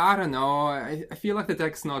 yeah, Kai, I don't know. I feel like the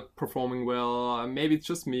deck's not performing well. Maybe it's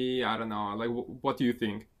just me. I don't know. Like, what do you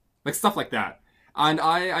think? Like stuff like that. And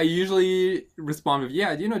I usually respond with,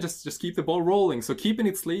 yeah, just keep the ball rolling. So keeping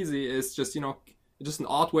it sleazy is just, just an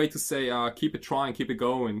odd way to say, keep it trying, keep it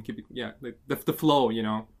going, keep it, the flow,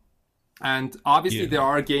 And obviously there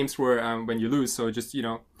are games where when you lose, so just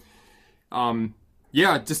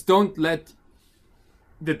just don't let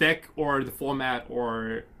the deck or the format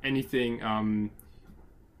or anything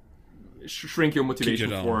shrink your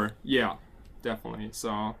motivation for. Yeah, definitely.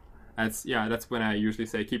 So that's when I usually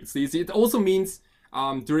say keep it sleazy. It also means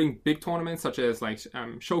during big tournaments such as like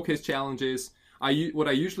showcase challenges. What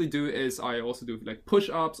I usually do is I also do like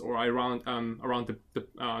push-ups, or I around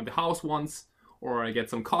the house once. Or I get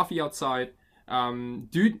some coffee outside.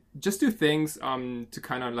 Do things to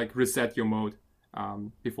kind of like reset your mode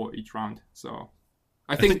before each round. So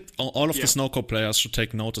I think all of the Snowcore players should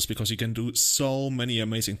take notice, because you can do so many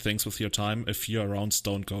amazing things with your time if your rounds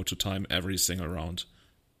don't go to time every single round.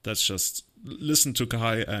 That's just listen to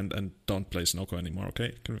Kai and don't play Snowcore anymore.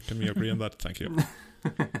 Okay, can we agree on that? Thank you.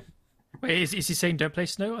 Wait, is he saying don't play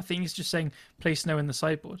snow? I think he's just saying play snow in the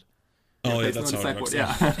sideboard. Oh, yeah, placing that's on how the it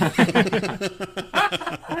sideboard. works. Yeah.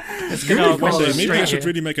 It's Maybe gonna one day, maybe I straight should here.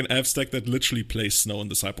 really make an F stack that literally plays snow on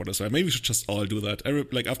the sideboard as well. Maybe we should just all do that.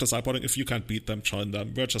 Like after sideboarding, if you can't beat them, join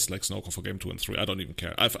them. We're just like Snowcore for game 2 and 3. I don't even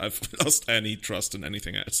care. I've lost any trust in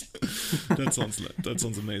anything else. That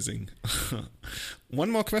sounds amazing.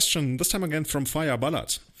 One more question, this time again from Fire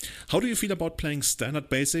Ballard. How do you feel about playing standard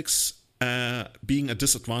basics being a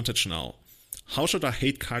disadvantage now? How should a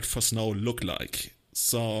hate card for snow look like?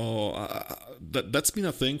 So that's been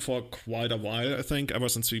a thing for quite a while, I think, ever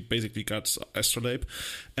since we basically got Astrolabe,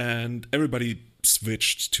 and everybody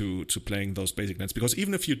switched to playing those basic lands, because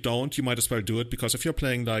even if you don't, you might as well do it, because if you're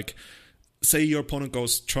playing, like, say your opponent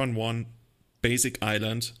goes turn 1, basic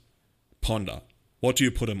island, ponder. What do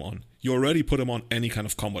you put him on? You already put him on any kind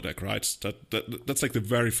of combo deck, right? That's like the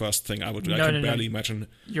very first thing I would do. I can barely imagine.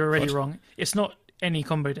 You're already wrong. It's not any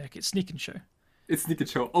combo deck. It's Sneak and Show. It's Sneak and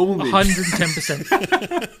Show only.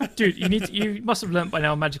 110%. Dude, you must have learnt by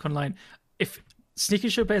now Magic Online. If Sneak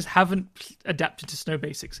and Show players haven't adapted to snow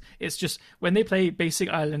basics, it's just when they play basic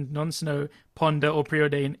island, non-snow, ponder or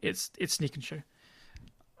preordain, it's Sneak and Show.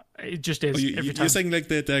 It just is every time. You're saying like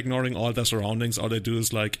they're ignoring all their surroundings. All they do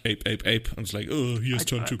is like ape, and it's like, oh, here's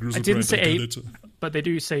turn 2 Grizzlebrand. I didn't say ape, but they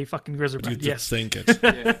do say fucking Grizzlebrand. You yes, think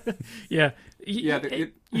it. Yeah.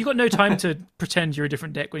 You got no time to pretend you're a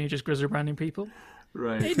different deck when you're just Grizzlebranding people.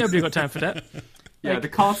 Right. Ain't nobody got time for that. Yeah, the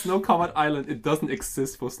card Snow Covered Island, it doesn't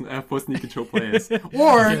exist for Sneak and Show players.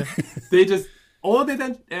 Or they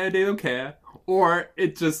don't care, or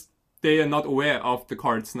it just they are not aware of the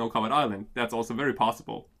card Snow Covered Island. That's also very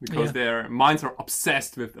possible because their minds are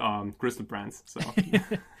obsessed with Grizzlebrands. So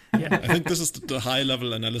I think this is the high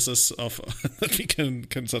level analysis of that we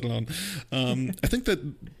can settle on. I think that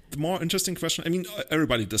the more interesting question, I mean,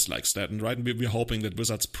 everybody dislikes that, and right, we're hoping that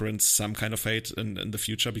Wizards prints some kind of fate in the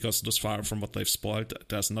future, because thus far from what they've spoiled,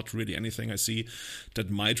 there's not really anything I see that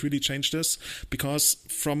might really change this, because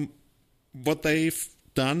from what they've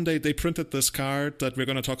done, they printed this card that we're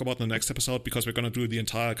going to talk about in the next episode, because we're going to do the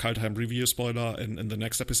entire Kaldheim review spoiler in the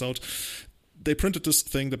next episode. They printed this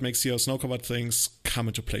thing that makes your snow-covered things come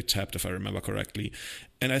into play tapped, if I remember correctly.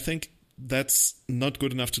 And I think that's not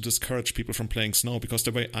good enough to discourage people from playing snow, because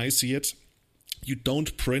the way I see it, you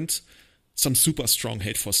don't print some super strong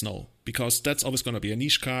hate for snow, because that's always going to be a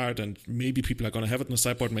niche card, and maybe people are going to have it in the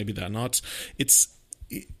sideboard, maybe they're not. It's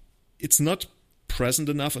not present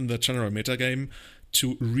enough in the general metagame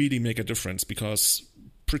to really make a difference, because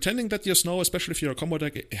pretending that you're snow, especially if you're a combo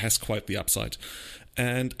deck, it has quite the upside.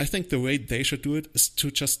 And I think the way they should do it is to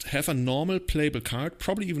just have a normal playable card,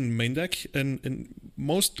 probably even main deck, in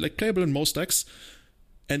most, like, playable in most decks,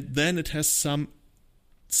 and then it has some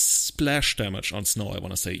splash damage on snow, I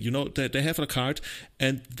want to say. You know, they have a card,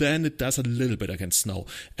 and then it does a little bit against snow.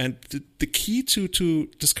 And the key to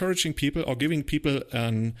discouraging people or giving people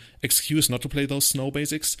an excuse not to play those snow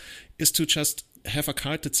basics is to just have a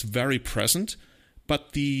card that's very present,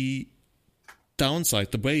 but the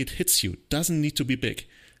downside, the way it hits you, doesn't need to be big.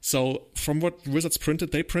 So from what Wizards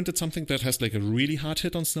printed, they printed something that has like a really hard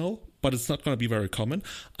hit on snow, but it's not going to be very common.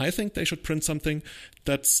 I think they should print something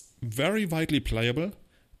that's very widely playable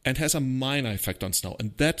and has a minor effect on snow.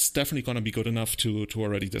 And that's definitely going to be good enough to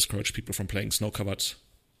already discourage people from playing snow-covered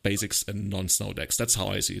basics and non-snow decks. That's how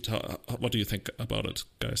I see it. What do you think about it,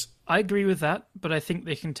 guys? I agree with that, but I think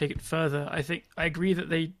they can take it further. I agree that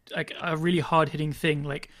they, like, a really hard-hitting thing,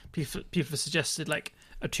 like people have suggested, like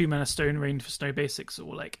a 2-mana Stone Rain for snow basics,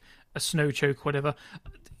 or like a Snow Choke, whatever.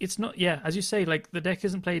 It's not, as you say, like, the deck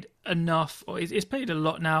isn't played enough, or it's played a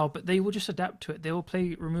lot now, but they will just adapt to it. They will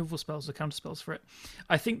play removal spells or counter spells for it.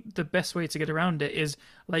 I think the best way to get around it is,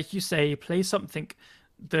 like you say, play something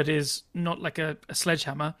that is not like a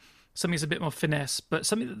sledgehammer, something that's a bit more finesse, but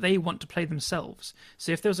something that they want to play themselves.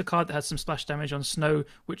 So if there was a card that had some splash damage on snow,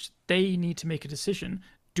 which they need to make a decision,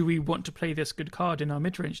 do we want to play this good card in our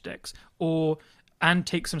mid-range decks, and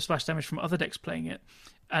take some splash damage from other decks playing it?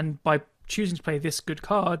 And by choosing to play this good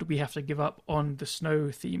card, we have to give up on the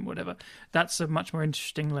snow theme, whatever. That's a much more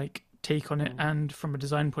interesting, like, take on it, and from a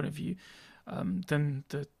design point of view, than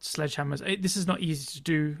the sledgehammers. This is not easy to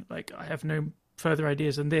do. Like, I have no further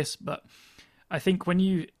ideas than this, but I think when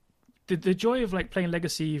you the joy of, like, playing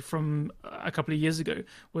Legacy from a couple of years ago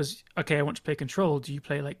was, okay, I want to play Control. Do you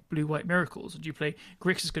play, like, Blue-White Miracles? Or do you play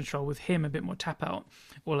Grixis Control with him, a bit more tap out?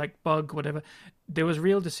 Or, like, Bug, whatever. There was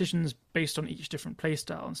real decisions based on each different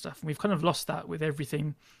playstyle and stuff. And we've kind of lost that with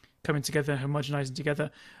everything coming together, homogenizing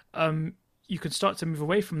together. You can start to move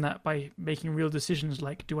away from that by making real decisions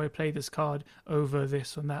like, do I play this card over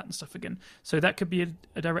this and that and stuff again? So that could be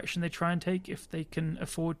a direction they try and take if they can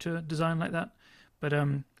afford to design like that. But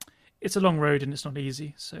it's a long road and it's not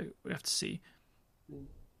easy, so we have to see.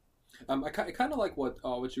 I kind of like what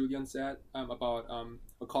Julian said about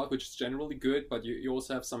a card which is generally good, but you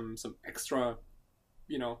also have some extra,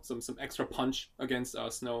 some extra punch against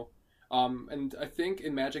Snow. And I think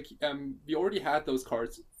in Magic, we already had those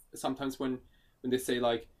cards. Sometimes when they say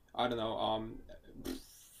like, I don't know,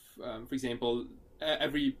 for example,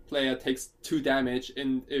 every player takes 2 damage,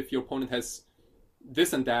 and if your opponent has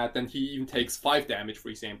this and that, then he even takes 5 damage, for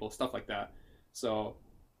example, stuff like that. So,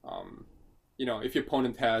 if your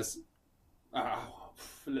opponent has I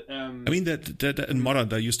mean, that in Modern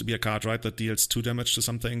there used to be a card, right, that deals 2 damage to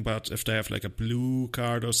something, but if they have like a blue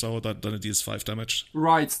card or so, then it deals 5 damage.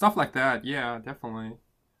 Right, stuff like that. Yeah, definitely.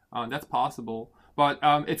 That's possible, but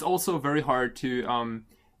it's also very hard to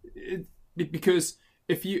because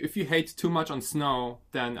if you hate too much on Snow,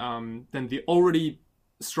 then the already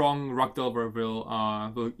strong Rock Delver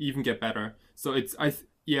will even get better. So it's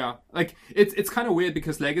kind of weird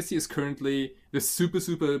because Legacy is currently the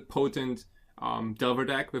super potent Delver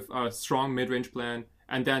deck with a strong mid-range plan,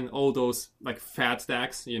 and then all those like fat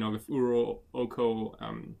decks, with Uro, Oko,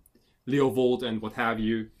 Leovold, and what have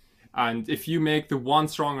you. And if you make the one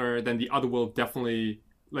stronger, then the other will definitely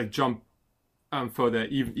like jump further,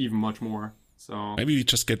 even much more. So maybe we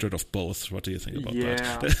just get rid of both. What do you think about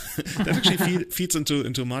that? That actually feeds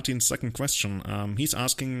into Martin's second question. He's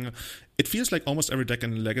asking, it feels like almost every deck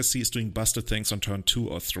in Legacy is doing busted things on turn 2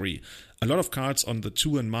 or 3. A lot of cards on the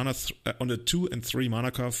 2 and 3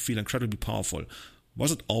 mana curve feel incredibly powerful.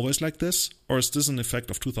 Was it always like this, or is this an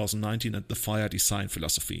effect of 2019 and the Fire design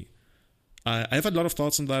philosophy? I have a lot of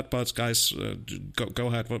thoughts on that, but guys, go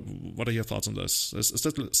ahead. What are your thoughts on this? Is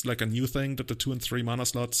this like a new thing that the 2 and 3 mana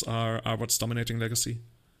slots are what's dominating Legacy?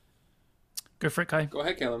 Go for it, Kai. Go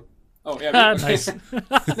ahead, Callum. Oh yeah, nice. no.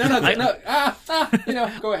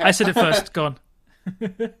 Go ahead. I said it first. Go on.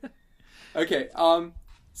 Okay.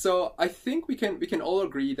 So I think we can all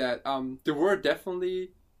agree that there were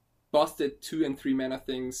definitely busted 2 and 3 mana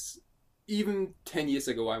things even 10 years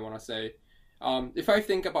ago. I want to say. If I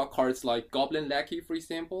think about cards like Goblin Lackey, for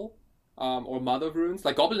example, or Mother of Runes,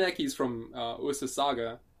 like Goblin Lackey is from Urza's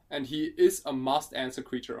Saga, and he is a must-answer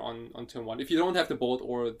creature on turn 1. If you don't have the bolt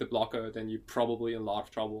or the blocker, then you're probably in a lot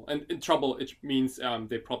of trouble. And in trouble, it means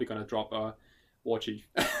they're probably going to drop a War Chief.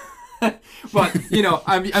 But,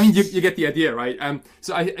 I mean, you get the idea, right?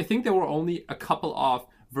 So I think there were only a couple of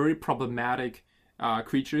very problematic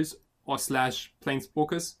creatures or /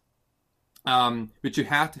 planeswalkers which you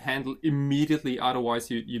have to handle immediately, otherwise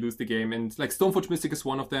you lose the game. And like Stoneforge Mystic is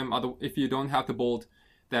one of them. If you don't have the bolt,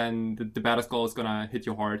 then the Battle Skull is gonna hit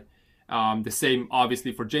you hard. The same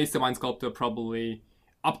obviously for Jace the Mind Sculptor, probably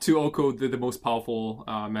up to Oko, the most powerful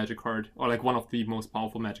magic card, or like one of the most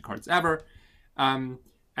powerful magic cards ever. And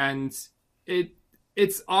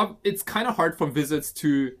it's kind of hard for Wizards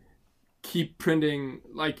to keep printing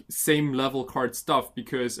like same level card stuff,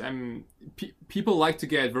 because people like to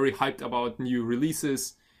get very hyped about new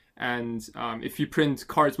releases, and if you print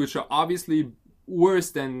cards which are obviously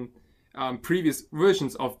worse than previous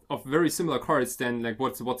versions of very similar cards, then like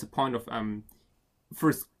what's the point of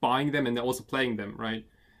first buying them and then also playing them, right?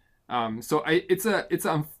 So it's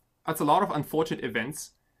a lot of unfortunate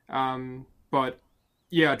events, but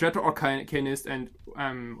yeah, Dreadhorde Arcanist and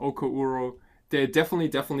Oko Uro, they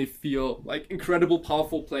definitely feel like incredible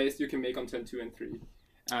powerful plays you can make on turn 2 and 3.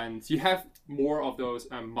 And you have more of those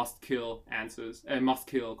must-kill answers and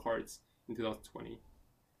must-kill cards in 2020.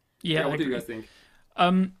 Yeah, what do you guys think?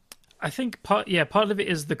 I think part of it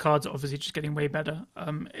is the cards are obviously just getting way better.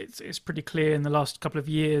 It's pretty clear in the last couple of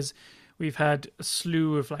years we've had a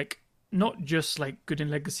slew of like not just like good in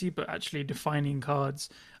Legacy, but actually defining cards.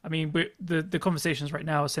 I mean, the conversations right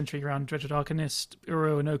now are centering around Dreadhorde Arcanist,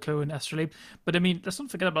 Uro, and Oko, and Astrolabe. But I mean, let's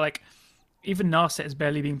not forget about like even Narset is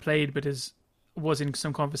barely being played, but was in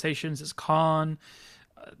some conversations. There's Khan,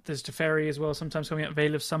 there's Teferi as well. Sometimes coming out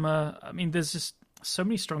Veil of Summer. I mean, there's just so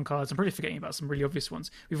many strong cards. I'm probably forgetting about some really obvious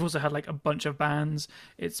ones. We've also had like a bunch of bans.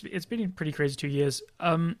 It's been a pretty crazy 2 years.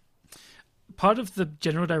 Part of the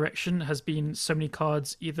general direction has been so many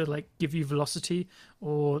cards either like give you velocity,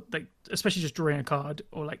 or like especially just drawing a card,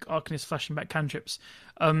 or like Arcanist flashing back cantrips.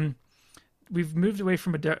 We've moved away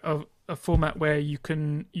from a format where you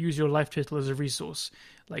can use your life total as a resource.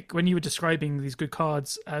 Like when you were describing these good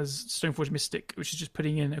cards as Stoneforge Mystic, which is just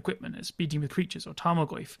putting in equipment, it's speeding with creatures, or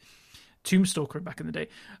Tarmogoyf, Tombstalker back in the day.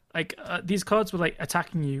 Like these cards were like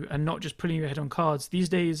attacking you and not just putting you ahead on cards. These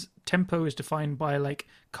days, tempo is defined by like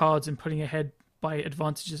cards and putting ahead by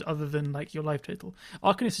advantages other than like your life total.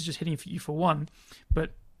 Arcanist is just hitting you for 1,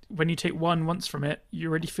 but when you take 1 once from it, you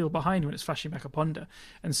already feel behind when it's flashing back a ponder.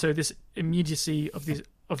 And so this immediacy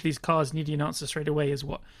of of these cards needing an answer straight away is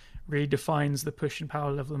what really defines the push and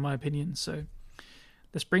power level, in my opinion. So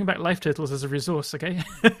let's bring back life totals as a resource, okay?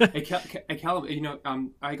 Hey,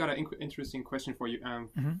 Callum, I got an interesting question for you,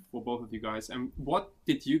 for both of you guys. What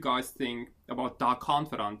did you guys think about Dark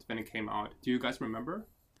Confidant when it came out? Do you guys remember?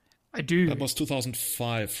 I do. That was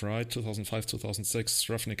 2005, right? 2005, 2006,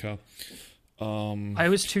 Ravnica. I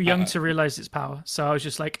was too young to realize its power, so I was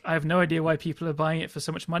just like, I have no idea why people are buying it for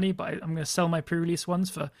so much money, but I'm going to sell my pre-release ones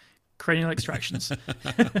for cranial extractions.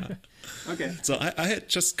 Okay. So I had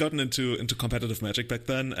just gotten into competitive Magic back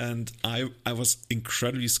then, and I was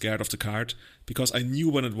incredibly scared of the card because I knew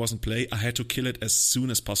when it wasn't play, I had to kill it as soon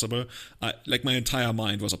as possible. My entire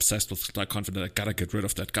mind was obsessed with Dark Confidant. I gotta get rid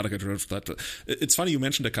of that. It's funny you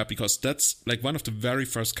mentioned the card because that's like one of the very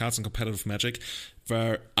first cards in competitive Magic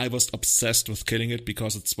where I was obsessed with killing it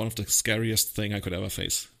because it's one of the scariest thing I could ever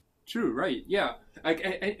face. True, right? Yeah,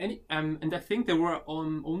 and I think there were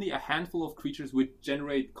only a handful of creatures which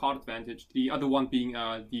generate card advantage. The other one being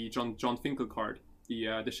the John Finkel card,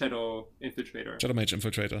 the Shadow Infiltrator. Shadow Mage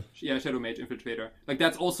Infiltrator. Yeah, Shadow Mage Infiltrator. Like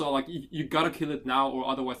that's also like you gotta kill it now, or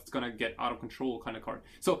otherwise it's gonna get out of control kind of card.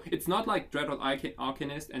 So it's not like Dreadnought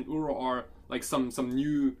Arcanist and Uro are like some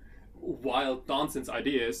new wild nonsense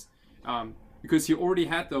ideas, because you already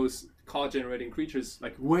had those card generating creatures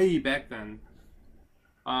like way back then.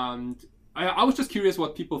 And I was just curious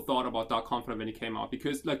what people thought about Dark Confidant when it came out,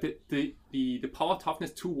 because like the power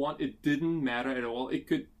toughness 2/1, it didn't matter at all.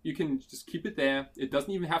 You can just keep it there. It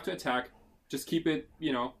doesn't even have to attack. Just keep it,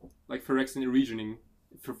 like Phyrexian Regioning.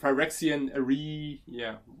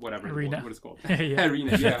 Whatever. Arena. What it's called. Yeah.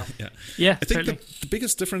 Arena, yeah. Yeah, I think totally. the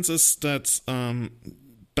biggest difference is that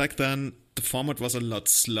back then the format was a lot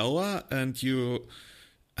slower, and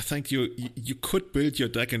I think you could build your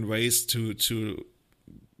deck in ways to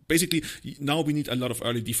basically, now we need a lot of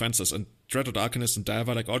early defenses, and Dreadnought Arcanist and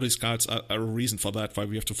Diver, like all these cards are a reason for that, why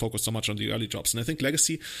we have to focus so much on the early drops. And I think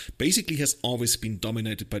Legacy basically has always been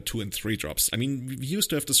dominated by 2 and 3 drops. I mean, we used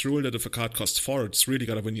to have this rule that if a card costs 4, it's really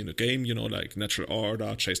gotta win you in a game, like Natural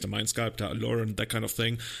Order, Chase the Mind Sculptor, Alluran, that kind of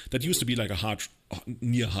thing. That used to be like a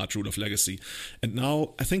near hard rule of Legacy. And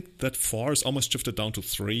now I think that 4 is almost shifted down to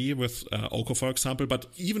 3 with Oko, for example, but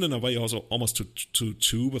even in a way also almost to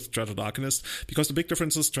 2 with Dreadnought Arcanist, because the big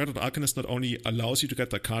difference is Dreadnought Arcanist not only allows you to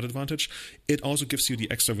get that card advantage, it also gives you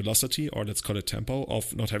the extra velocity, or let's call it tempo,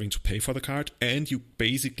 of not having to pay for the card, and you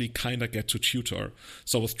basically kind of get to tutor.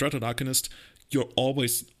 So with Dreadnought Arcanist, you're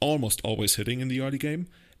almost always hitting in the early game,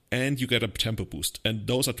 and you get a tempo boost. And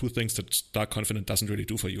those are two things that Dark Confidant doesn't really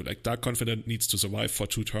do for you. Like, Dark Confidant needs to survive for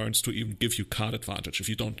 2 turns to even give you card advantage if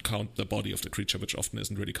you don't count the body of the creature, which often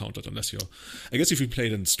isn't really counted unless you're... I guess if you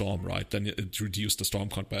played in Storm, right, then it reduced the Storm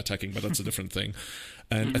count by attacking, but that's a different thing.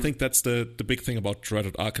 And I think that's the big thing about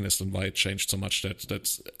Dreadnought Arcanist and why it changed so much,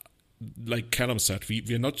 that's like Callum said,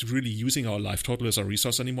 we're not really using our life total as a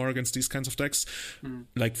resource anymore against these kinds of decks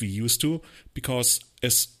like we used to, because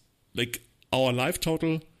our life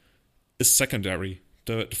total is secondary.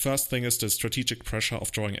 The first thing is the strategic pressure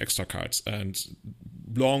of drawing extra cards, and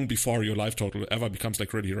long before your life total ever becomes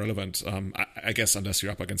like really relevant, I guess, unless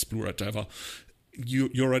you're up against Blue-Red Diver,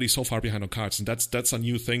 you're already so far behind on cards, and that's a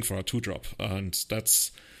new thing for a 2-drop, and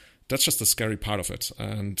that's just the scary part of it.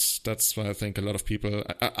 And that's why I think a lot of people,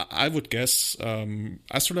 I would guess,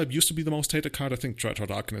 Astrolabe used to be the most hated card. I think Dreadnought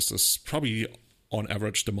Arcanist is probably on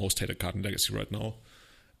average the most hated card in Legacy right now.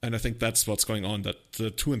 And I think that's what's going on, that the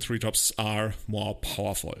 2 and 3 drops are more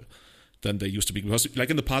powerful than they used to be. Because like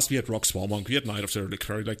in the past, we had Rock Swarmonk, we had Knight of the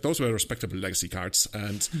Reliquary, like those were respectable Legacy cards,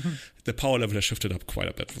 and the power level has shifted up quite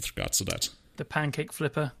a bit with regards to that. The pancake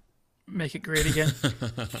flipper, make it great again.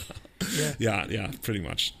 Yeah, pretty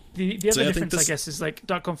much. The other difference, I guess, is like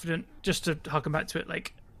Dark Confidant, just to harken back to it,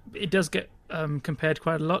 like it does get compared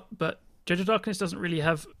quite a lot, but Dreadnought Darkness doesn't really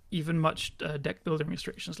have even much deck building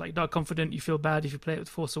restrictions. Like Dark Confidant, you feel bad if you play it with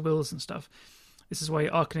Force of Wills and stuff. This is why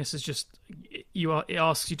Arcanist is just it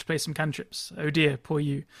asks you to play some cantrips. Oh dear, poor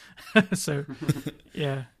you. So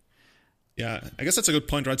yeah. Yeah, I guess that's a good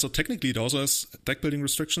point, right? So technically it also has deck building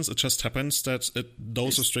restrictions. It just happens that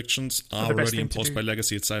those restrictions are already imposed by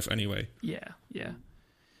Legacy itself anyway. Yeah.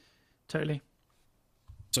 Totally.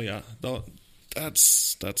 So yeah,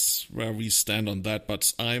 that's where we stand on that.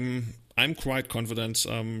 But I'm quite confident,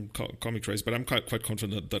 Comic Trace, but I'm quite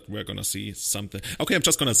confident that we're going to see something. Okay, I'm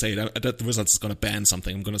just going to say that the Wizards is going to ban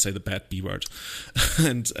something. I'm going to say the bad B word.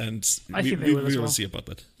 and I think we will will see about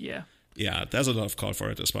that. Yeah, there's a lot of call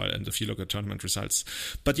for it as well, and if you look at tournament results.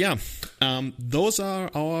 But yeah, those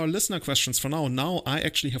are our listener questions for now. Now I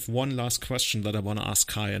actually have one last question that I want to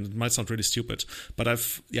ask Kai, and it might sound really stupid, but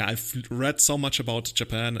I've read so much about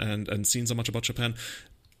Japan and seen so much about Japan.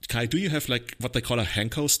 Kai, do you have like what they call a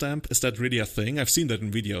Hanko stamp? Is that really a thing? I've seen that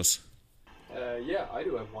in videos. Yeah, I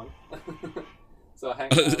do have one. So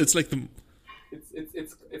it's like the.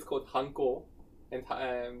 It's called Hanko, and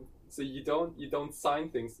so you don't sign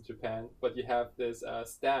things in Japan, but you have this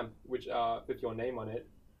stamp which with your name on it,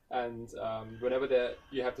 and whenever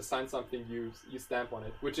you have to sign something, you stamp on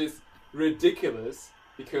it, which is ridiculous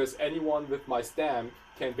because anyone with my stamp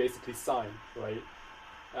can basically sign, right?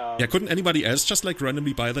 Couldn't anybody else just like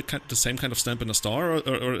randomly buy the same kind of stamp in a store,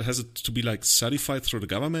 or has it to be like certified through the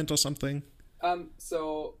government or something?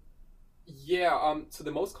 So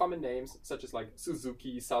the most common names, such as like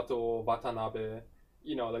Suzuki, Sato, Watanabe,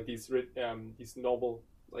 like these normal,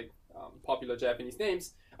 like popular Japanese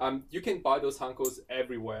names, you can buy those Hankos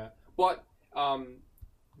everywhere, but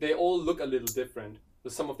they all look a little different. So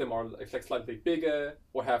some of them are like slightly bigger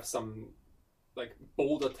or have some like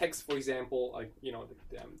bolder text, for example, like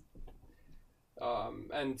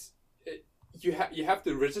and you have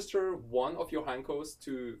to register one of your Hankos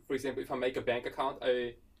to, for example, if I make a bank account,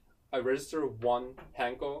 I register one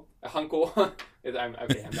Hanko. I'm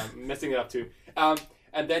messing it up too.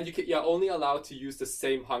 And then you're only allowed to use the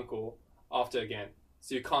same Hanko after again,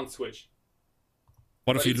 so you can't switch.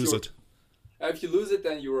 What if you lose it? If you lose it,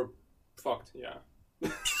 then you're fucked. Yeah.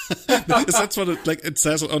 That's what it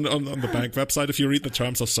says on the bank website. If you read the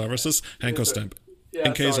terms of services, Hanko stamp.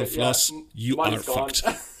 In case of loss, you are fucked.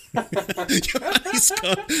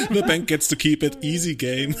 The bank gets to keep it. Easy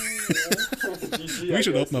game. We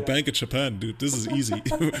should open a bank in Japan, dude. This is easy.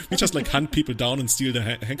 We just like hunt people down and steal the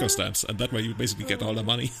Hanko stamps, and that way you basically get all the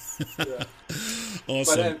money.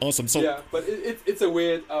 Awesome. So but it's a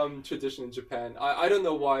weird tradition in Japan. I don't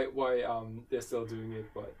know why they're still doing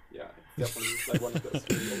it, but yeah, definitely like one of those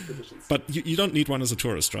really old traditions. But you don't need one as a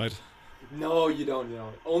tourist, right? No, you don't.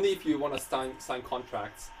 Only if you want to sign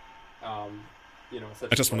contracts. I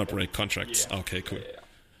just want to break contracts. Yeah. Okay, cool. Yeah.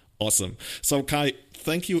 Awesome. So Kai,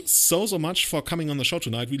 thank you so much for coming on the show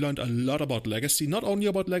tonight. We learned a lot about Legacy, not only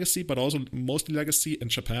about Legacy, but also mostly Legacy in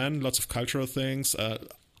Japan, lots of cultural things.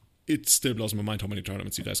 It still blows my mind how many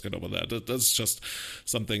tournaments you guys get over there. That's just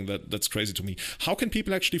something that's crazy to me. How can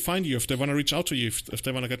people actually find you if they want to reach out to you, if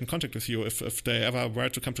they want to get in contact with you, if they ever were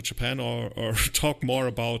to come to Japan or talk more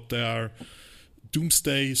about their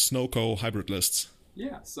Doomsday Snowco hybrid lists?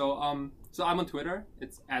 Yeah, so I'm on Twitter.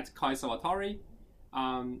 It's at Kai Sawatari.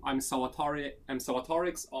 I'm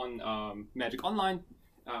Sawatarix on Magic Online.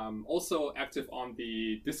 Also active on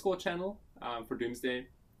the Discord channel for Doomsday,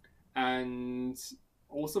 and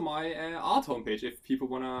also my art homepage if people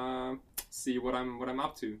wanna see what I'm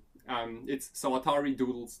up to. It's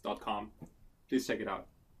sawataridoodles.com. Please check it out.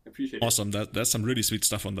 Appreciate it. Awesome. There's some really sweet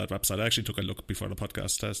stuff on that website. I actually took a look before the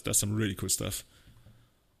podcast. There's some really cool stuff.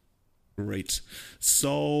 Great.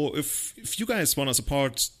 So if you guys want to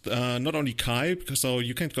support not only Kai, because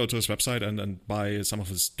you can go to his website and buy some of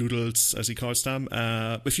his doodles, as he calls them.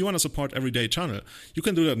 If you want to support Everyday Channel, you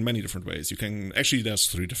can do that in many different ways. There's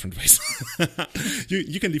 3 different ways.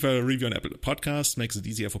 you can leave a review on Apple Podcasts, makes it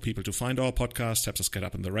easier for people to find our podcast, helps us get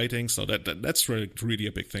up in the ratings. So that's really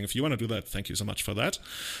a big thing. If you want to do that, thank you so much for that.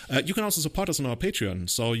 You can also support us on our Patreon.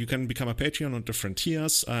 So you can become a Patreon on different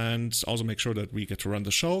tiers and also make sure that we get to run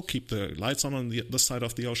the show, keep the lights on this side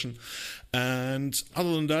of the ocean. And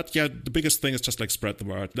other than that, the biggest thing is just like spread the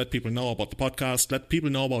word. Let people know about the podcast. Let people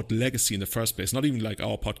know about Legacy in the first place. Not even like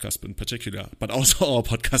our podcast in particular, but also our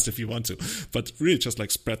podcast if you want to. But really just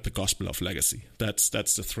like spread the gospel of Legacy. That's the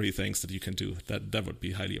 3 things that you can do. That would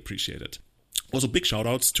be highly appreciated. Also, big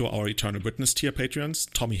shout-outs to our Eternal Witness tier patrons,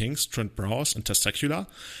 Tommy Hinks, Trent Browse, and Testacular,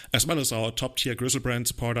 as well as our top-tier Grizzlebrand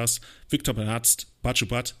supporters, Victor Benatzt, Bachu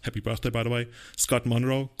Butt, happy birthday by the way, Scott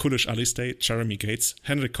Monroe, Kulish Alistay, Jeremy Gates,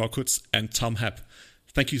 Henrik Korkutz, and Tom Hepp.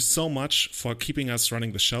 Thank you so much for keeping us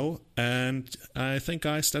running the show, and I think,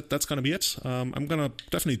 guys, that's going to be it. I'm going to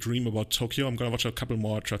definitely dream about Tokyo. I'm going to watch a couple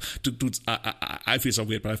more. Dudes, I feel so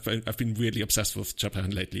weird, but I've been really obsessed with Japan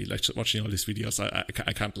lately, like watching all these videos. I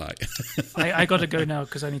can't lie. I got to go now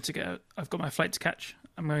because I need to get out. I've got my flight to catch.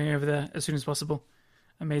 I'm going over there as soon as possible.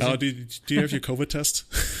 Amazing. Oh, do you have your COVID test?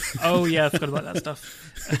 Oh, yeah, I forgot about that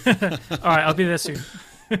stuff. All right, I'll be there soon.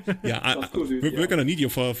 Yeah, we're going to need you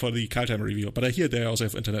for the Kyle Time review, but I hear they also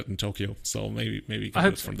have internet in Tokyo, so maybe you can do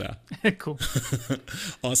it from there. Cool.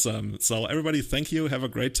 Awesome. So everybody, thank you, have a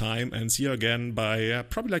great time, and see you again by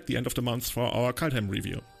probably like the end of the month for our Kyle Time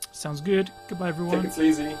review. Sounds good. Goodbye, everyone. Take it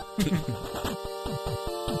easy.